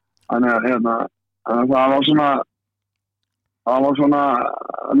 Þannig að það var svona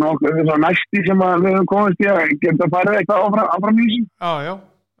nokkuð svona næsti sem við höfum komist í að geta farið eitthvað áfram í þessu. Já.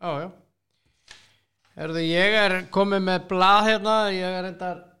 Herðu, ég komið með blað hérna, ég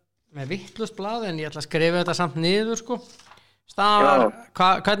reyndar með vittlust blað en ég ætla að skrifa þetta samt niður sko.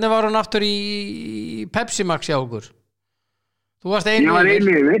 Hvernig var hún aftur í Pepsi Max hjá okkur? Þú varst einu yfir. Ég var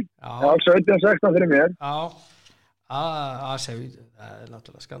einu yfir. Já, 17-16 fyrir mér. Já. Það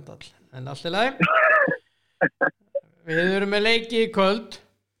náttúrulega skandall. En allt í lagi. Við erum með leiki í kvöld.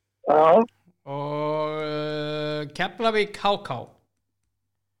 Já. Og Keflavík HK.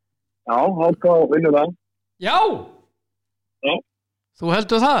 Já, HK vinnur það. Já. Þú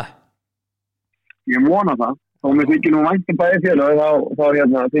heldur það? Ég vona það. Þá mér þykir nú vænti bæði félög þá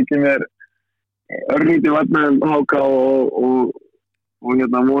þykir mér örlítið vænt með HK og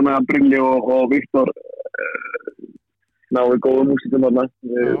vona Brilli og Viktor náðu góðum úrslitum þarna.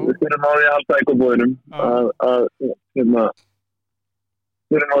 Við þurfum á því að halda í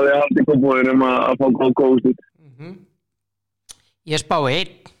kópbúðinum að fá góð úrslit. Ég spá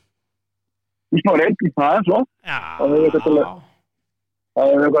 1. Ég spá 1, það flott. Já. Það er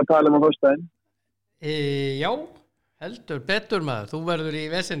eitthvað að tala á föstudaginn. Já, heldur betur maður. Þú verður í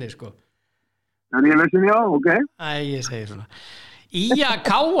vesinni sko. Er ég í vesinni, já, ok. Ég segi svona. Ía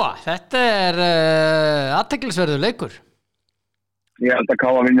Káa, þetta athyglisverður leikur. Ég held að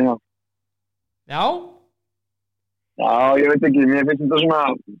Káa vinni það. Já? Já, ég veit ekki. Mér finnst þetta svona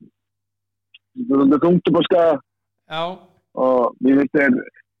þungt upp á Skaga. Já. Og mér finnst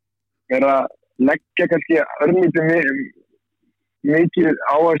þeir að leggja kannski örlítið mikið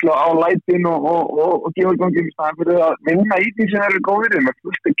áherslu á lætin og gefurgangin það fyrir að vinna í því sem eru góðir. Maður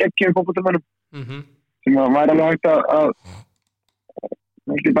fullt geggjum fótboltamönnum sem að væri alveg hægt að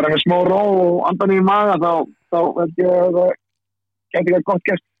ekki bara með smá ró og andan í maga þá held ég að það geti ekki gott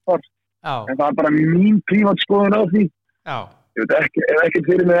gert þar. En það er bara mín prívat skoðun á því. Já. Ég veit ekki, ef ekki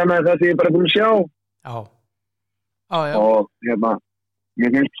fyrir mig með það sem ég bara búin að sjá. Já. Og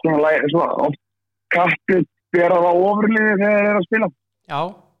mér finnst svona oft kappið bera það ofurliði þegar þeir að spila.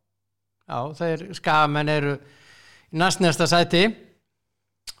 Já, þeir skamenn eru í næstnæsta sæti.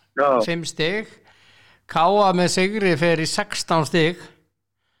 5 stig. Káa með sigri fer í 16 stig.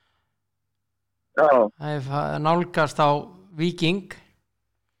 Já. Það nálgast á Víking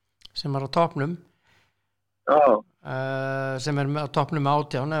sem á toppnum. Já. Sem á toppnum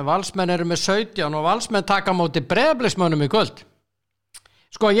með 18. Valsmenn eru með 17 og Valsmenn taka á móti Breiðabliksmönnum í kvöld.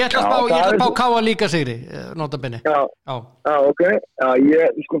 Sko, ég ætla að spá Káa líka sigri, notabenni. Já, ok.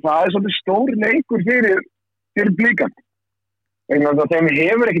 Sko, það er svolítið stór leikur fyrir Blikan. Þegar þeim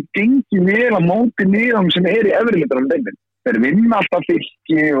hefur ekkert gengið vel á móti liðum sem í efri hlutanum deildinni. Þeir vinna alltaf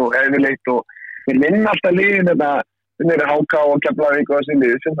Fylki og Efrileitt og þeir vinna alltaf liðin sem eru HK og Keflavík og þessi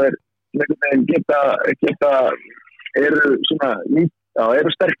lið sem eru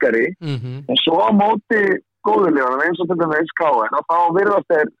sterkari. Og svo á móti góðulegunum eins og til dæmis Káa og þá virðast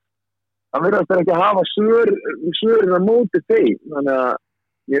þeir ekki að hafa svörin að móti þeim. Þannig að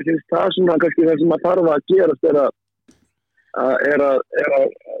ég finnst það svona kannski það sem að þarf að gerast er að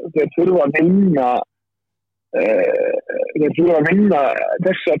þeir þurfa að vinna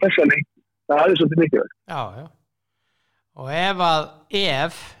þessa leik. Það er svolítið mikilvægt. Já. Og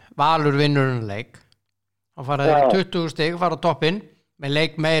ef Valur vinnur leik þá fara þeir í 20 stig, fara á toppinn með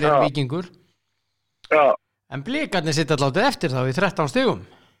leik meir en Víkingur. Já. En Blikarnir sitta alltaf eftir þá í 13 stigum.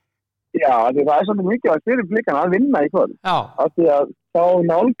 Já, því það er svolítið mikilvægt fyrir Blikarna að vinna í kvöld. Já. Af því að þá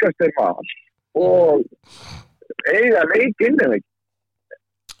nálgast þeir Val og eiga leik inni eða ekki.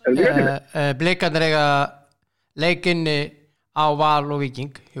 Blikarnir eiga leik inni á Val og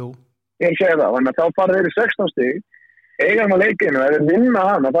Víking, jú. Ég segi það, þannig að þá fara þeir í 16 stig, eiga hann að leik inni og ef þeir vinna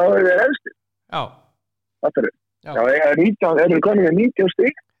hana þá eru þeir efstir. Já. Það eru. Já, eru konið með 90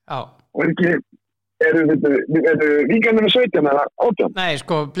 stig. Já. Og ekki eru Víkingarnir með 17 eða 18? Nei,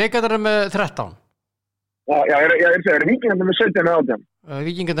 sko, Blikarnir með 13. Já, eru Víkingarnir með 17 eða 18?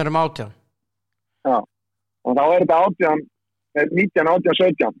 Víkingarnir með 18. Já, og þá þetta 19, 18,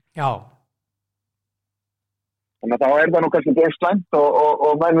 17. Já. Þannig að þá það nú kannski ekki slæmt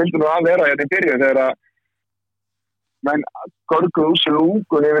og menn vildu nú að vera hérna í byrjun þegar að menn gorguðu úr sér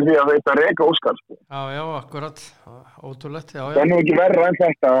lúgun yfir því að veita reka Óskar. Já, akkurat. Ótrúlegt, já. Það nú ekki verra en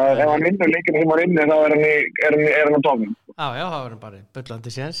þetta. Ef hann vinnur leikinu sem hann inni þá hann á tónum. Já, það var hann bara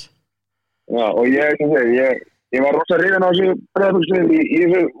bullandi séns. Já, og ég var rosa hrifinn á þessu Breiðabliksliði í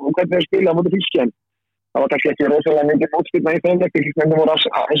hvernig þeir spila á móti Fylki. Það var kannski ekki rosalega mikið mótspilna í þeim leik. Fylkismennir voru eins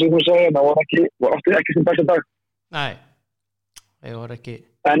og þú segir, það voru ekki sem besta dag. Nei, þeir voru ekki.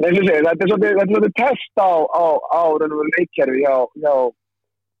 En eins og segir, þetta er svolítið test á leikkerfi hjá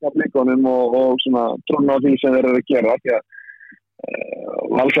Blikunum og svona trúna á því sem þeir eru að gera. Því að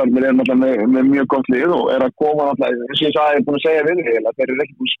Valsarnir náttúrulega með mjög gott lið og að koma náttúrulega, eins og ég sagði, búin að segja við því að þeir eru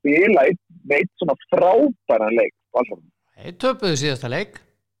ekki búin að spila eitt svona frábæran leik, Valsarnir. Þeir töpuðu síðasta leik.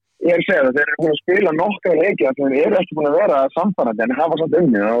 Ég segja það, þeir eru búin að spila nokkra leiki að þeir eru ekki búin að vera samfærandi en hafa samt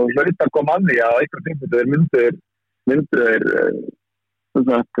unnið og hlaut að koma að því að einhverjum tímpum þeir myndu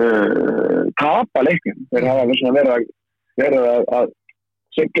tapa leikin. Þeir hafa verið að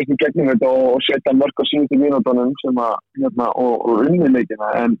segjast í gegnum þetta og setja mörg á síðustu mínútonum sem og unnið leikina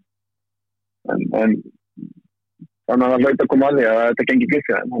en þannig að það hlaut að koma að því að þetta gengi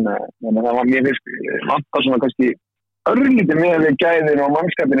glyfja þannig að það var mér fyrst vantar svona kannski örlítið með við gæðin og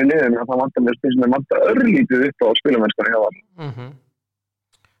mannskapinu liðinu að það vantar mér spil sem vantar örlítið upp á spilamennskunni hjá það.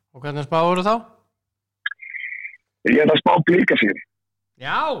 Og hvernig spáður þá? Ég að spá Blika sér.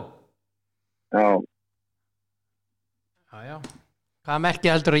 Já. Hvað merki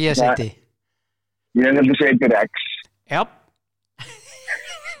heldur að ég seti? Ég heldur að setja X. Já.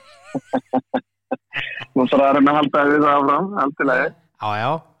 Þú þarf að reyna að halda við það áfram, allt í lagi.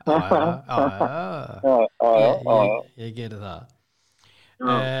 Já. Ég geri það.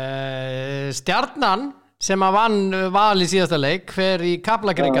 Stjarnan sem að vann Val í síðasta leik fer í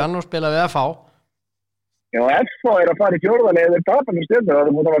Kaplakrikkan og spila við FH. Já, FH að fara í fjórðarleið þeir tapa með Stjörnu,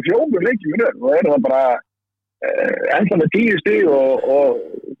 það múið að vera 4 leikir með og það bara enda með 10 stig og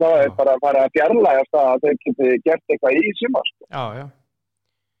það bara að fara að fjarlægast að þeir geti gert eitthvað í sumar. Já.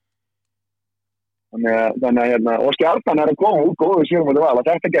 Þannig að og Stjarnan að koma út góðu síðan múið Val að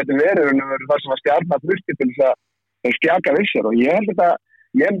þetta getur verið það sem að Stjarnan þurfti til þess að skjaka vissir og ég held að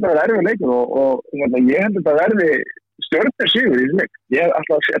það verði leikur og ég held að það verði Stjörnu sigur í þessu leik. Ég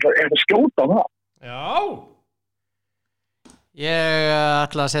ætla að skjóta á það. Já. Ég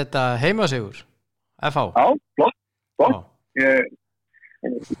ætla að setja heimasigur FH. Já, flott.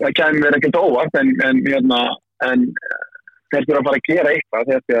 Það kemur mér ekkert óvart en þeir þurfa að fara að gera eitthvað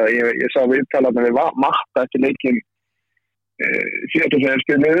þegar ég sá viðtalarna við Matta eftir leikin síðan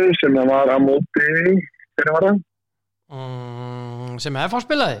spiluðu sem það var á móti hvernig var það? Sem FH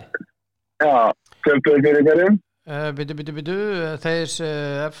spilaði? Já, töpuðu fyrir hverjum? Byttu þeir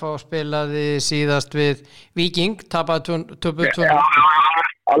FH spilaði síðast við Víking tapaði 2-2. Já,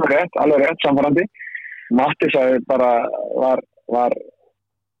 alveg rétt samfærandi. Matti sagði bara var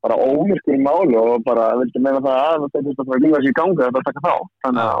bara ómyrkur í máli og bara vildi meina það að þetta er bara lífa sér í gangi að taka þá.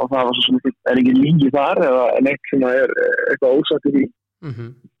 Þannig að það var svo sem ekki líki þar eða neitt sem er eitthvað ósatt í því.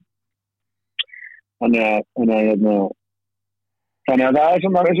 Þannig að það er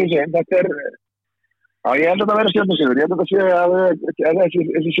sem að þetta er Já, ég held að það verði Stjörnusigur. Ég held að það sé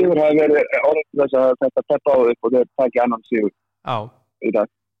þessi sigur hafi verið orðið þess að þetta peppa á upp og þeir taki annan sigur í dag.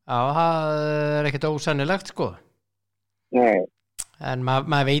 Já, það er ekkert ósennilegt, sko. Nei. En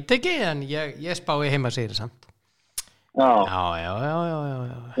maður veit ekki, en ég spái heimasigur samt. Já.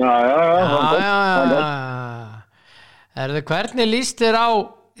 Hvernig líst þér á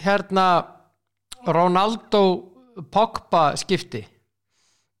Ronaldo Pogba skipti?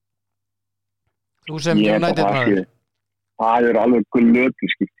 Þú sem United maður. Það er alveg glötu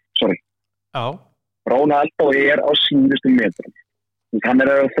skipti, sorry. Já. Ronaldo á síðustu metrum. Hann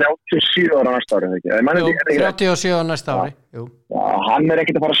 37 ára næsta ári, ekki? Jú, 37 ára næsta ári, jú. Já, hann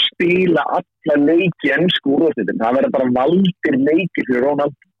ekkert að fara að spila alla leiki ensku úrvalsdeildinni. Það verður bara valdir leiki fyrir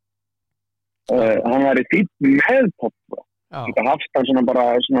Ronaldo. Hann væri fínn með Pogba. Þetta hafst hann svona bara,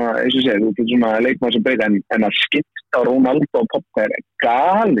 eins og segið, þú svona leikmaður sem breyta, en að skipta Ronaldo og Pogba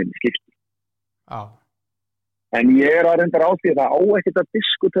galinn skipti. Já. En ég að reyndar á því að það á ekkert að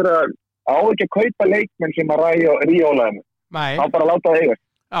diskutera, á ekki að kaupa leikmenn sem að ríólaðinu. Nei. Þá bara láta það eiga.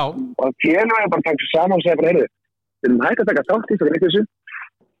 Já. Og félagið bara taka sér saman og segja bara, heyrðu, við erum hægt að taka þátt í þessu.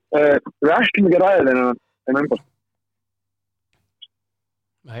 Við ætlum ekki að ræða þennan umbúst.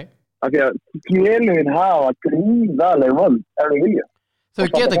 Nei. Af því að félagin hafa gríðarleg völd ef við vilja. Þau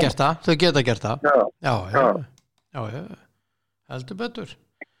geta gert það. Já. Heldur betur.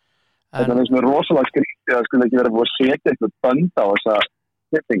 Þetta finnst mér rosalega skrítið að skulle ekki vera búið að setja eitthvað bönd á þessa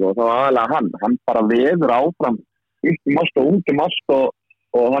skiptingu og þá aðalega hann bara veður áfram upp allt og út allt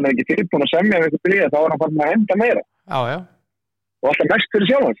og hann ekki tilbúin að semja við eitthvað byrja þá hann farin að henda meira. Já. Og alltaf mest fyrir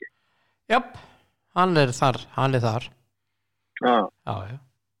sjálf hans. Japp, hann er þar. Já.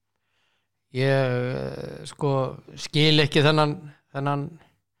 Ég sko skil ekki þennan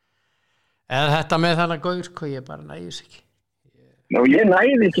eða þetta með þennan gaur sko, ég bara nægis ekki. Já, ég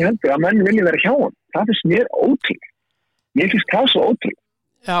næði ekki heldur að menn vilja vera hjá hann. Það finnst mér ótrúlega. Mér finnst það svo ótrúlega.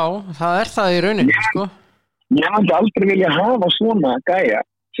 Já, það er það í rauninni, sko. Ég myndi aldrei vilja hafa svona gæja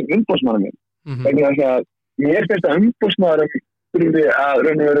sem umboðsmaður minn. Vegna þess að mér finnst að umboðsmaður þurfi að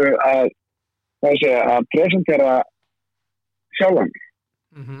raunveru að presentera sjálfan.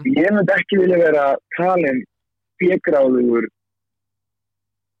 Ég myndi ekki vilja vera talin fégráður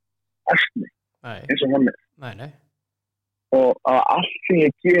astni eins og hann er. Nei. Og að allt sem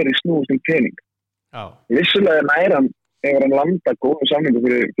ég geri snúist pening. Já. Vissulega næran hefur hann landa góða samlingu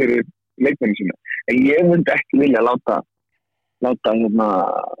fyrir leikmennin sína. En ég myndi ekki vilja láta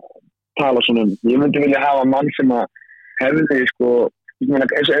tala svona Ég myndi vilja hafa mann sem að hefði sko,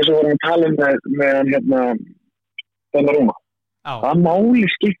 eins og vorum að tala með Donnarumma. Það máli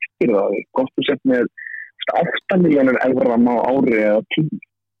skiptir það. Gott að setja með 8 milljónir evra á ári eða 10.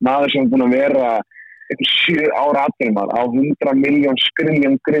 Maður sem er búin að vera 7 ára atvinnumar á 100 miljón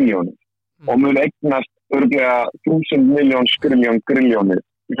skrilljón grilljónir og mun eignast örglega 1000 miljón skrilljón grilljónir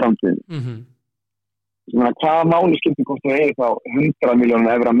í framtíðinni. Hvaða máli skiptir hvort þú eigi þá 100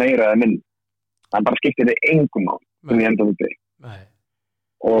 miljónum evra meira eða minn? Það bara skiptir þig engum mál sem ég enda við þig.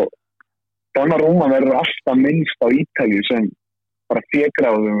 Og Donnarumma verður alltaf minnst á Ítalíu sem bara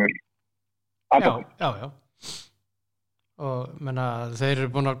fégráðum Já. Og menna, þeir eru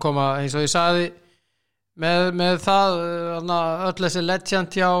búin að koma eins og ég sagði með það öll þessi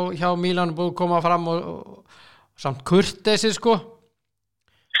legend hjá Mílan búið að koma fram og samt kurteisi sko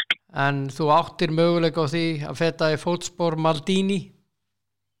en þú áttir möguleika á því að feta í fótspor Maldini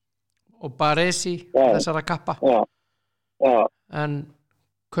og Baresi þessara kappa en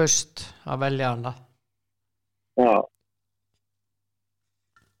kaust að velja annað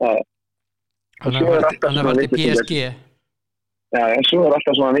hann var til PSG. Já, en svo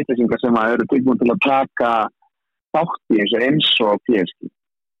alltaf svona vitleysingar sem að eru tilbúin til að taka þátt í eins og PSG.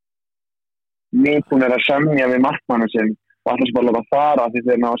 Nýbúin að semja við markmannu sem og alltaf bara að fara því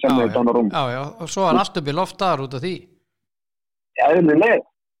þeir ná að semja við Donnarumma. Já, og svo er allt upp í loftaðar út af því. Eðlilega.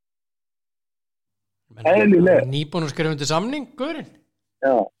 Nýbúin að skrifa undir samning, gaurinn.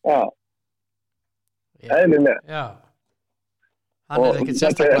 Já. Eðlilega. Já. Hann er ekkert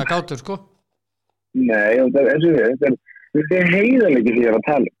sérstaklega gátur, sko. Nei, og það er eins og þetta er heiðarleiki því að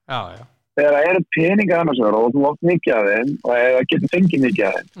tala. Já. Þegar það eru peningar annars vegar og þú átt mikið af þeim og það getur fengið mikið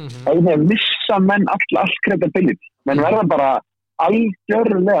af þeim þá er það að missa menn allt credibility. Menn verða bara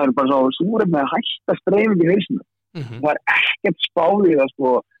algjörlega bara svo súrið með hæsta streyfingi í hausinu. Það er ekkert spáð í það sko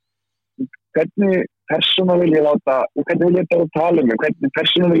hvernig persóna vil ég láta og hvernig vil ég bara tala um mig, hvernig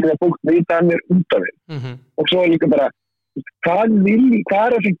persóna vil ég að fólk vita að mér út af því. Og svo líka bara hvað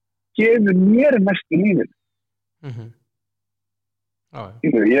er það sem gefur mér mest í lífinu?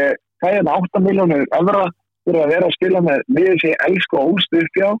 Ég fæði hérna 8 milljónir evra fyrir að vera að spila með liðið sem ég elska og ólst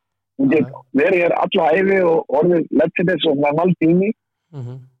upp hjá og ég verið hér alla ævi og orðið legendis og Maldini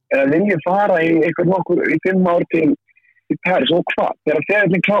eða vil ég fara í eitthvað nokkur í 5 ár til Paris og hvað? Þegar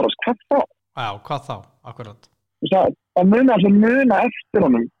ferillinn klárast, hvað þá? Já, hvað þá? Akkurat. Það muna eftir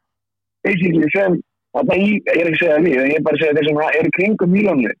honum basically sem ég er ekki að segja við, ég er bara að segja þeir sem eru kringum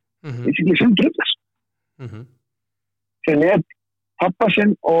Mílanlið basically sem drullast sem er pappa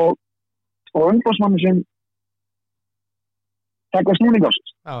sinn og umbóðsmanni sinn taka snúning á sig.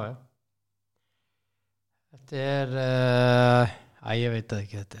 Já. Þetta er ég veit það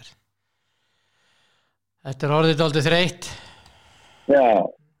ekki þetta er orðið dálítið þreytt. Já.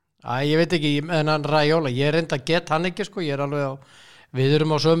 Ég veit ekki, en hann Raiola, ég reynda að geta hann ekki sko, ég er alveg á við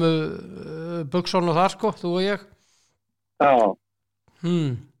erum á sömu buxun og þar sko, þú og ég. Já.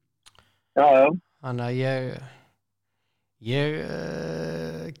 Já. Þannig að ég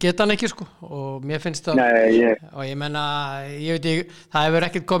get hann ekki sko og mér finnst það og ég menna, ég veit ekki það hefur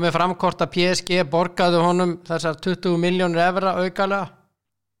ekkert komið fram hvort að PSG borgaðu honum þessar 20 milljónir evra aukalega.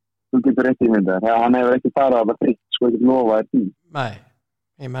 Þú getur ekki myndað, hann hefur ekki farað að það fritt sko ekki lofaði því. Nei,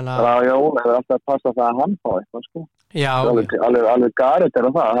 ég menna Raiola hefur alltaf passað það að hann fá eitthvað sko. Já. Alveg garið er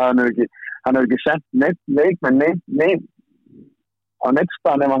það, hann hefur ekki sent neitt á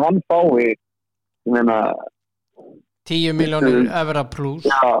neittstað nema hann fái ég meina 10 milljónir evra plus.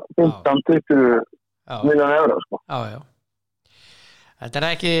 Já, 15-20 milljónir evra sko. Já. Þetta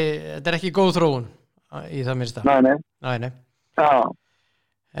er ekki góð þróun í það minnsta. Nei. Já.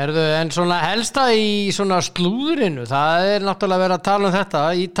 En svona helsta í svona slúðrinu, það er náttúrulega verið að tala um þetta,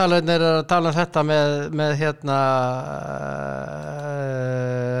 Ítalirnir er að tala um þetta með hérna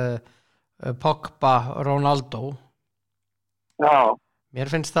Pogba, Ronaldo. Já. Mér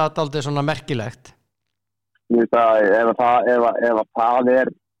finnst það dálítið svona merkilegt. Ef það er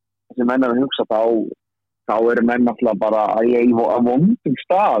þessi menn að hugsa þá eru menn náttúrulega bara að vondum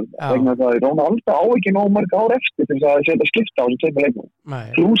stað vegna það er Ronaldo á ekki nóg mörg ár eftir til að setja skipta á þessu tveimur leikjum.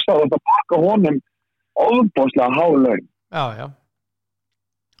 Plús þá þetta pakka honum ofboðslega há laun. Já.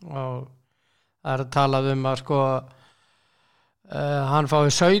 Og það er að tala um að sko hann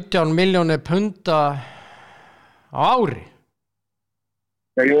fái 17 milljónir punda á ári.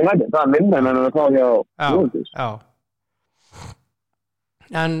 Já, það er minna en að fá hjá Juventus. Já.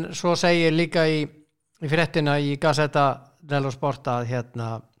 En svo segir líka í fréttina í Gazzetta dello Sport að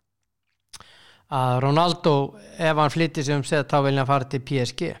Ronaldo, ef hann flyttir sig set, þá vil hann fara til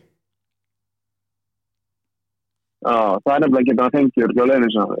PSG. Já, það er nefnilega ekki að fengja úr á leiðinu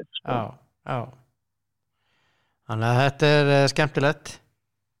sem það. Já. Þannig að þetta er skemmtilegt.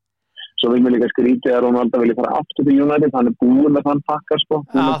 Svo vil mér líka skrítið að Ronaldo vilja fara aftur til United, hann er búinn með þann pakka sko.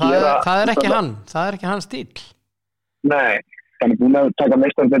 Það er ekki hann, það er ekki hans stíl. Nei. Hann er búinn að taka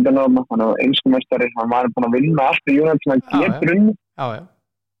meistaradeildina, hann er einskumeistari, hann var búinn að vinna allt í United sem hann getur unni. Já.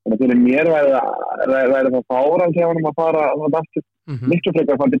 Þannig að fyrir mér væri það fárán til hann að fara aftur. Miklu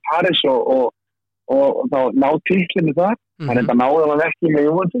frekar að fara til Paris og þá ná titlinni þar. Hann enda náði hann ekki með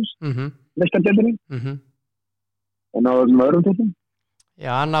Juventus, meistaradeildinni. Og náði þessum öðrum titlum.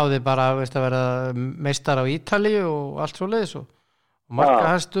 Já, hann náði bara að vera meistar á Ítalíu og allt svoleiðis og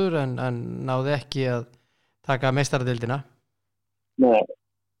markahæstur en náði ekki að taka meistaradeildina. Nei.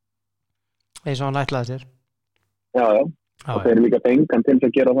 Eins og hann ætlaði sér. Já. Og þeir eru líka fengan til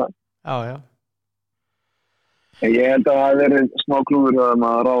að gera það. Já. En ég held að það hafi verið smá klúður að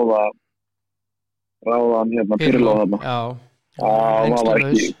ráða hann Pirlo þarna. Já.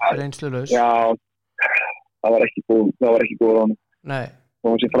 Reynslulaus. Já. Það var ekki góð á hann. Nei.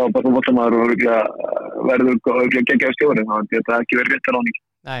 Og þessi frábært fótboltamaður verður geggjaður stjóri, þannig að það ekki verið rétt ráðning.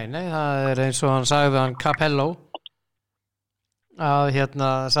 Nei, það er eins og hann sagði hann Capello að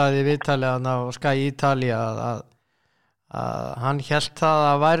sagði í viðtali á Sky Italia að hann hélt það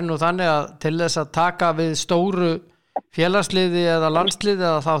að væri nú þannig að til þess að taka við stóru félagsliði eða landsliði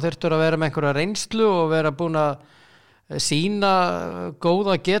að þá þyrftur að vera með einhverja reynslu og vera búin að sýna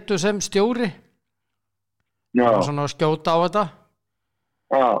góða getu sem stjóri. Já. Og svona að skjóta á þetta.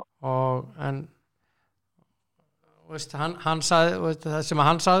 Já. Hann sagði það sem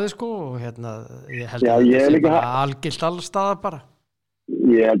hann sagði sko og ég held að það sé algilt allstaðar bara.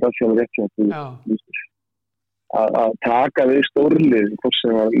 Ég held að það sé rétt að taka við stórlið hvort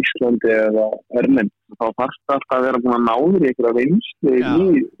sem var Íslandi eða Erlend þá þarf það að vera búin að náður í einhverja reynslu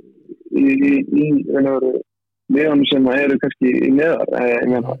í liðanum sem eru kannski í neðar.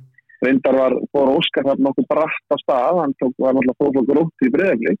 Reyndar fór Óskar þarna nokkuð bratt á stað, hann var náttúrulega fótboltur út í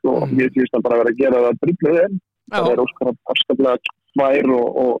Breiðablik og ég finnst hann bara að vera að gera það driblu vel. Það er Óskar afskaplega tvær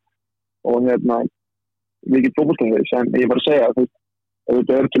og mikið fótboltarhaus, en ég bara að segja að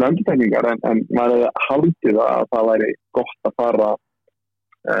þetta eru til endurtekningar en maður hefði haldið að það væri gott að fara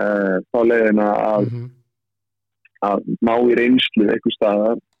þá leiðina að ná í reynslu einhver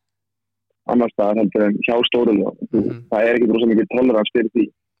staðar annar staðar heldur en hjá stórulegu. Það er ekki rosa mikið tolerans fyrir því.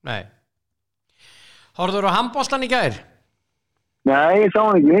 Nei. Horfður á handboltan í gær? Nei, ég sá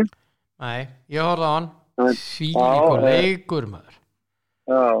hann ekki. Nei, ég horfði á hann. Fílíkur leikur maður.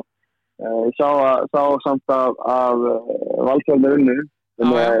 Já, ég sá samt að Valsarður unnu.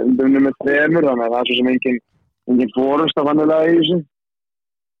 Unnu með 3, þannig að það er svo sem engin fórust af hannulega í þessu.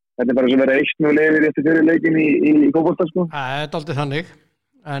 Þetta er bara sem verið 1-0 yfir eftir fyrir leikin í fótbolta sko. Það er aldrei þannig.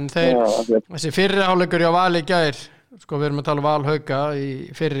 En þessi fyrri hálfleikur hjá Val í gær, sko við erum að tala um Val Hauka í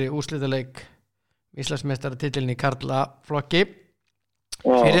fyrri úrslitaleik Íslandsmeistaratitilin í karlaflokki.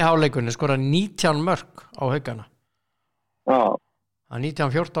 Fyrri hálfleikunni skora 19 mörk á Haukana. Já. Það er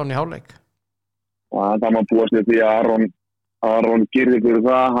 19-14 í hálfleik. Já, það má búast við því að Aron girði fyrir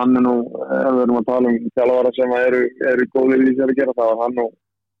það, hann er nú, við erum að tala um þjálfara sem eru góðir í þess að gera það, hann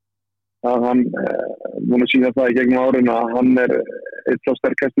múin að sína það í gegnum árin að hann er eitt svo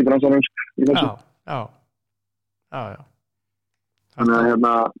sterkast í bransanum í þessu. Já. Þannig að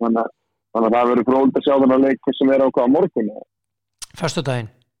það verður fróðilegt að sjá þennan leik sem er á hvaða morgun. Föstudaginn.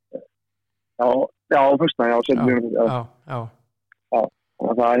 Já, föstudaginn, já. Þannig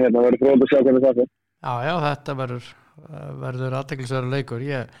að það verður fróðilegt að sjá hvernig það er. Já, þetta verður athyglisverður leikur.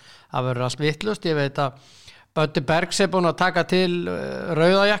 Það verður allt vitlaust. Ég veit að Böddi Bergs búinn að taka til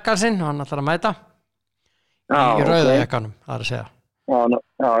rauðajakkan sinn, hann ætlar að mæta í rauðajakkanum, það að segja.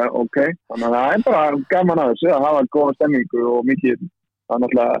 Já, ok. Þannig að það bara gaman að þessu að hafa góða stemmingu og mikið, það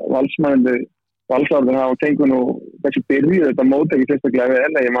náttúrulega valsmennandi, valsarður hafa tengu nú þessi byrju, þetta móti ekki sérstaklega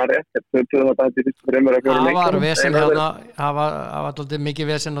vel, ég maður eftir þetta í fyrstu fremur að fjóra leikjum. Það var vesen hérna, það var alltaf mikið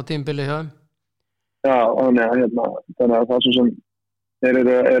vesen á tímbili hjá þeim. Já, þannig að það sem er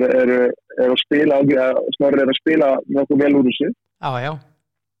að spila, Snorri að spila nokkuð vel úr þessu. Já.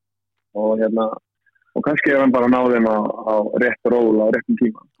 Og kannski hann bara náði þeim á rétt ról á réttum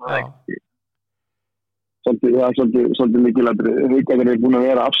tíma. Það er svolítið mikilvægt. Haukarnir eru búin að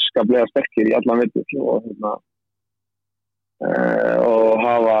vera afskaplega sterkir í allan vetur og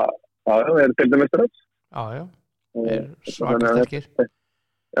hafa, er deildarmeistarar. Já. Er svaka sterkir.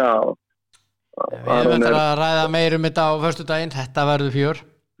 Já. Við verðum að ræða meir þetta á föstudaginn, þetta verður fjör.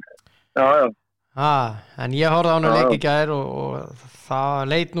 Já. En ég horfði á hann leik í gær og það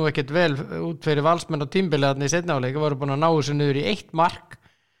leit nú ekkert vel út fyrir valsmenn á tímbili þarna í seinni hálfleik, voru búin að ná þessu niður í 1 mark,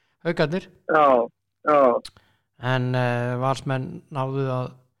 Haukarnir. Já. En valsmenn náðu að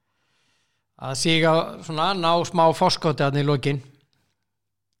síga svona, ná smá forskoti þarna í lokin.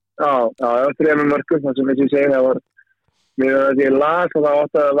 Já, 3 mörkum, það sem ég segi, það var mér að ég las og var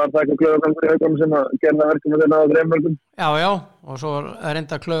það ekki klaugagangur í Haukum sem að gerða verkum að þeir náðu 3 mörkum. Já, og svo er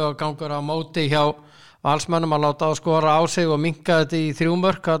enda klaugagangur á móti hjá valsmönnum að láta á skora á sig og minnka þetta í 3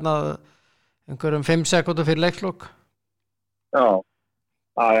 mörk einhverjum 5 sekúndur fyrir leikslok. Já,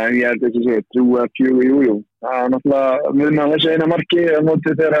 en ég held ekki að segja 3 eða 4, jú. Það er náttúrulega mun að þessu eina marki á móti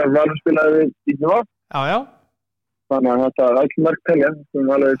þegar Valur spilaði í Ísland. Já. Þannig að þetta er allt mark telja, sem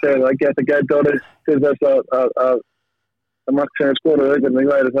alveg segir að þetta gæti orðið til þess að mark sem er skoruð auðvitað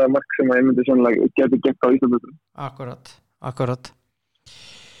væri það mark sem ég myndi sannlega geti gett á Íslandbjörnum. Akkurat.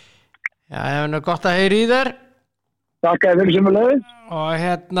 Já, það er gott að heyra í þér. Takk fyrir sömuleiðis. Og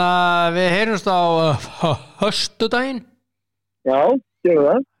við heyrumst á föstudaginn. Já, gerum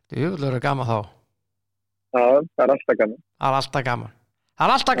það. Það er gaman þá. Já, það er alltaf gaman. Það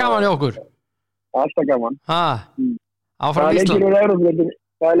er alltaf gaman hjá okkur. Alltaf gaman. Áfram Ísland.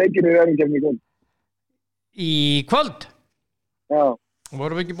 Það er leikir í Evrópukefni í kvöld. Í kvöld? Já.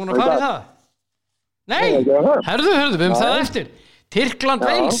 Vorum við ekki búin að fara í það? Nei, herðu, við það eftir. Tyrkland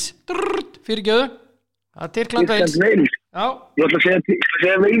Wales. Fyrirgjöðu. Það er Tyrkland Wales. Já. Ég ætla að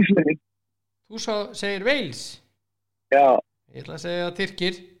segja Wales með þig. Þú segir Wales? Já. Ég ætla að segja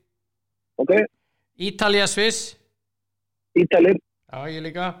Tyrkir. Ok. Ítalía Sviss. Ítalir. Já, ég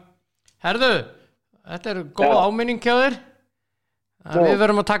líka. Herðu, þetta er góð áminning hjá þér. Við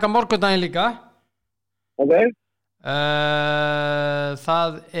verðum að taka morgundaginn líka. Ok.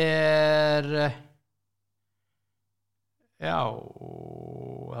 Það er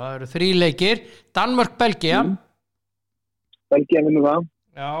það eru 3 leikir. Danmörk, Belgía. Belgía vinnur það.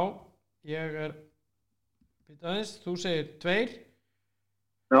 Já, ég er aðeins, þú segir 2.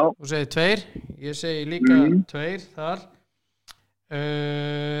 Já. Þú segir 2, ég segi líka 2 þar.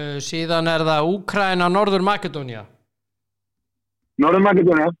 Síðan er það Úkraína, Norður Makedónía. Norður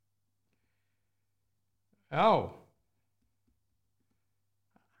Makedónía. Já.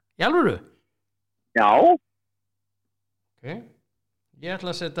 Í alvöru? Já. Ok. Ég ætla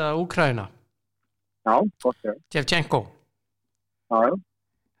að setja Úkraína. Já, gott. Shevchenko. Já.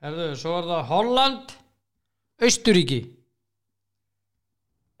 Herðu, svo er það Holland, Austurríki.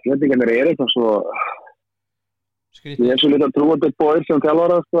 Hlendingarnir er eitthvað svo skrítið. Ég er svo litið að trúa til bóðir sem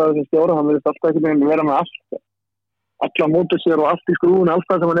þjálfara þessi stjóra, hann verðist alltaf einhvern veginn vera með alla mótið sér og allt í skrúfun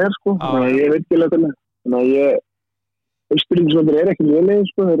alltaf sem hann er þannig að ég veit ekki alveg þannig að Austurríkisvöldur er ekki mjög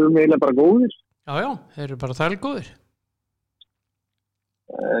þeir eru meðlega bara góðir. Já, þeir eru bara þælgóðir.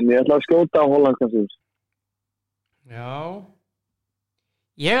 En ég ætla að skjóta á Holland kannski. Já.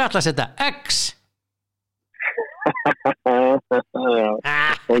 Ég ætla að setja X.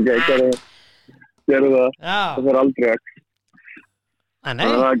 Ok, gerðu það. Það fyrir aldrei X. Nei.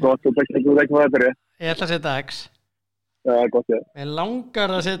 Það er gott, þú tekir hvað þetta er. Ég ætla að setja X. Já, gott ég. Ég langar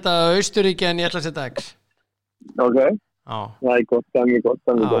að setja Austurríki en ég ætla að setja X. Ok. Það er gott, það er mjög gott.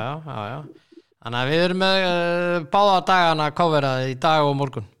 Já. Þannig að við erum með báða dagana að coverað í dag og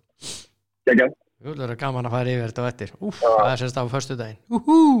morgun. Gekka. Það er gaman að fara yfir þetta og eftir. Það er sérst á föstudaginn.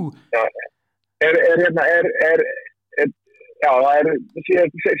 Já. Það er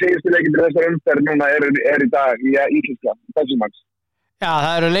síðustu leikir til þessar umferð núna er í dag í Ísland, þessum manns. Já,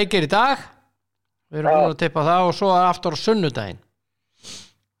 það eru leikir í dag. Við erum búin að tippa það og svo aftur á sunnudaginn.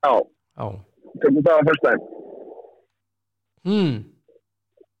 Já. Tökum það á föstudaginn.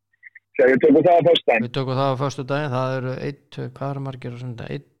 Við tökum það á föstudaginn. Við tökum það á föstudaginn. Það eru 1, 2, hvað er margir á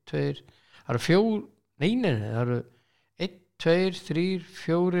sunnudaginn? 1, 2, það eru Nei, það eru 1, 2, 3,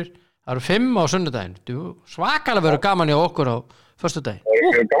 4 það eru 5 á sunnudaginn svakalega verður gaman hjá okkur á föstudaginn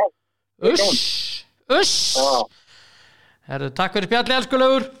Herru, takk fyrir spjalli,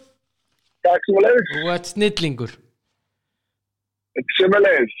 elskulegur Takk sem að leiðis. Þú ert snillingur Sem að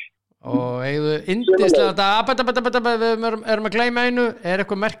leiðis. og eigðu indislega dag við erum að gleyma einu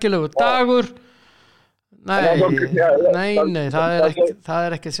eitthvað merkilegu dagur nei, það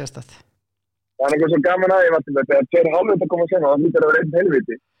er ekki sérstætt Það er eitthvað svo gaman að ég var til þetta þegar 2 hálfvita koma sena það lítur að vera 1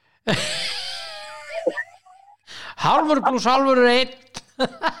 helviti hálfur pluss hálfur er 1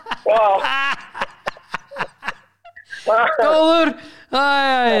 góður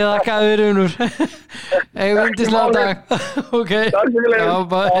þakka þér unur eigðu indislega dag ok, já,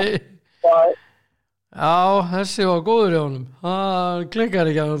 bye já, þessi var góður í honum það klikkar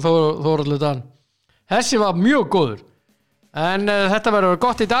ekki að Þórhallur Dan þessi var mjög góður en þetta verður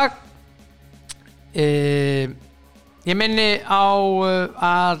gott í dag ég minni á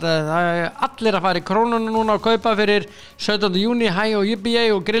að allir að fara í Krónuna núna og kaupa fyrir 17. júni hæ og jibbi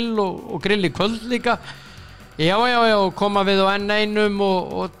og grill og grill í kvöld líka já, koma við á N1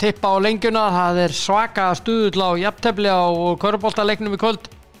 og tippa á lengjuna það er svaka stuðull á jafntefli á körfuboltaleiknum í kvöld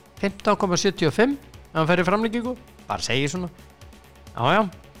 15,75 hann fer í framlengingu bara segir svona já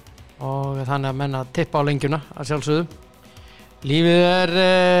og þannig að menna tippa á lengjuna að sjálfsögðu lífið er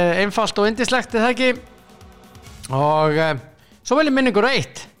einfalt og yndislegt er það ekki og svo vil ég minna ykkur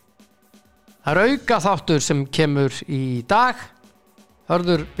eitt það er auka þáttur sem kemur í dag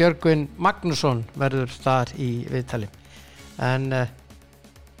Hörður Björgvin Magnússon verður þar í viðtali en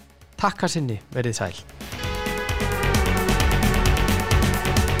takk að sinni verið sæl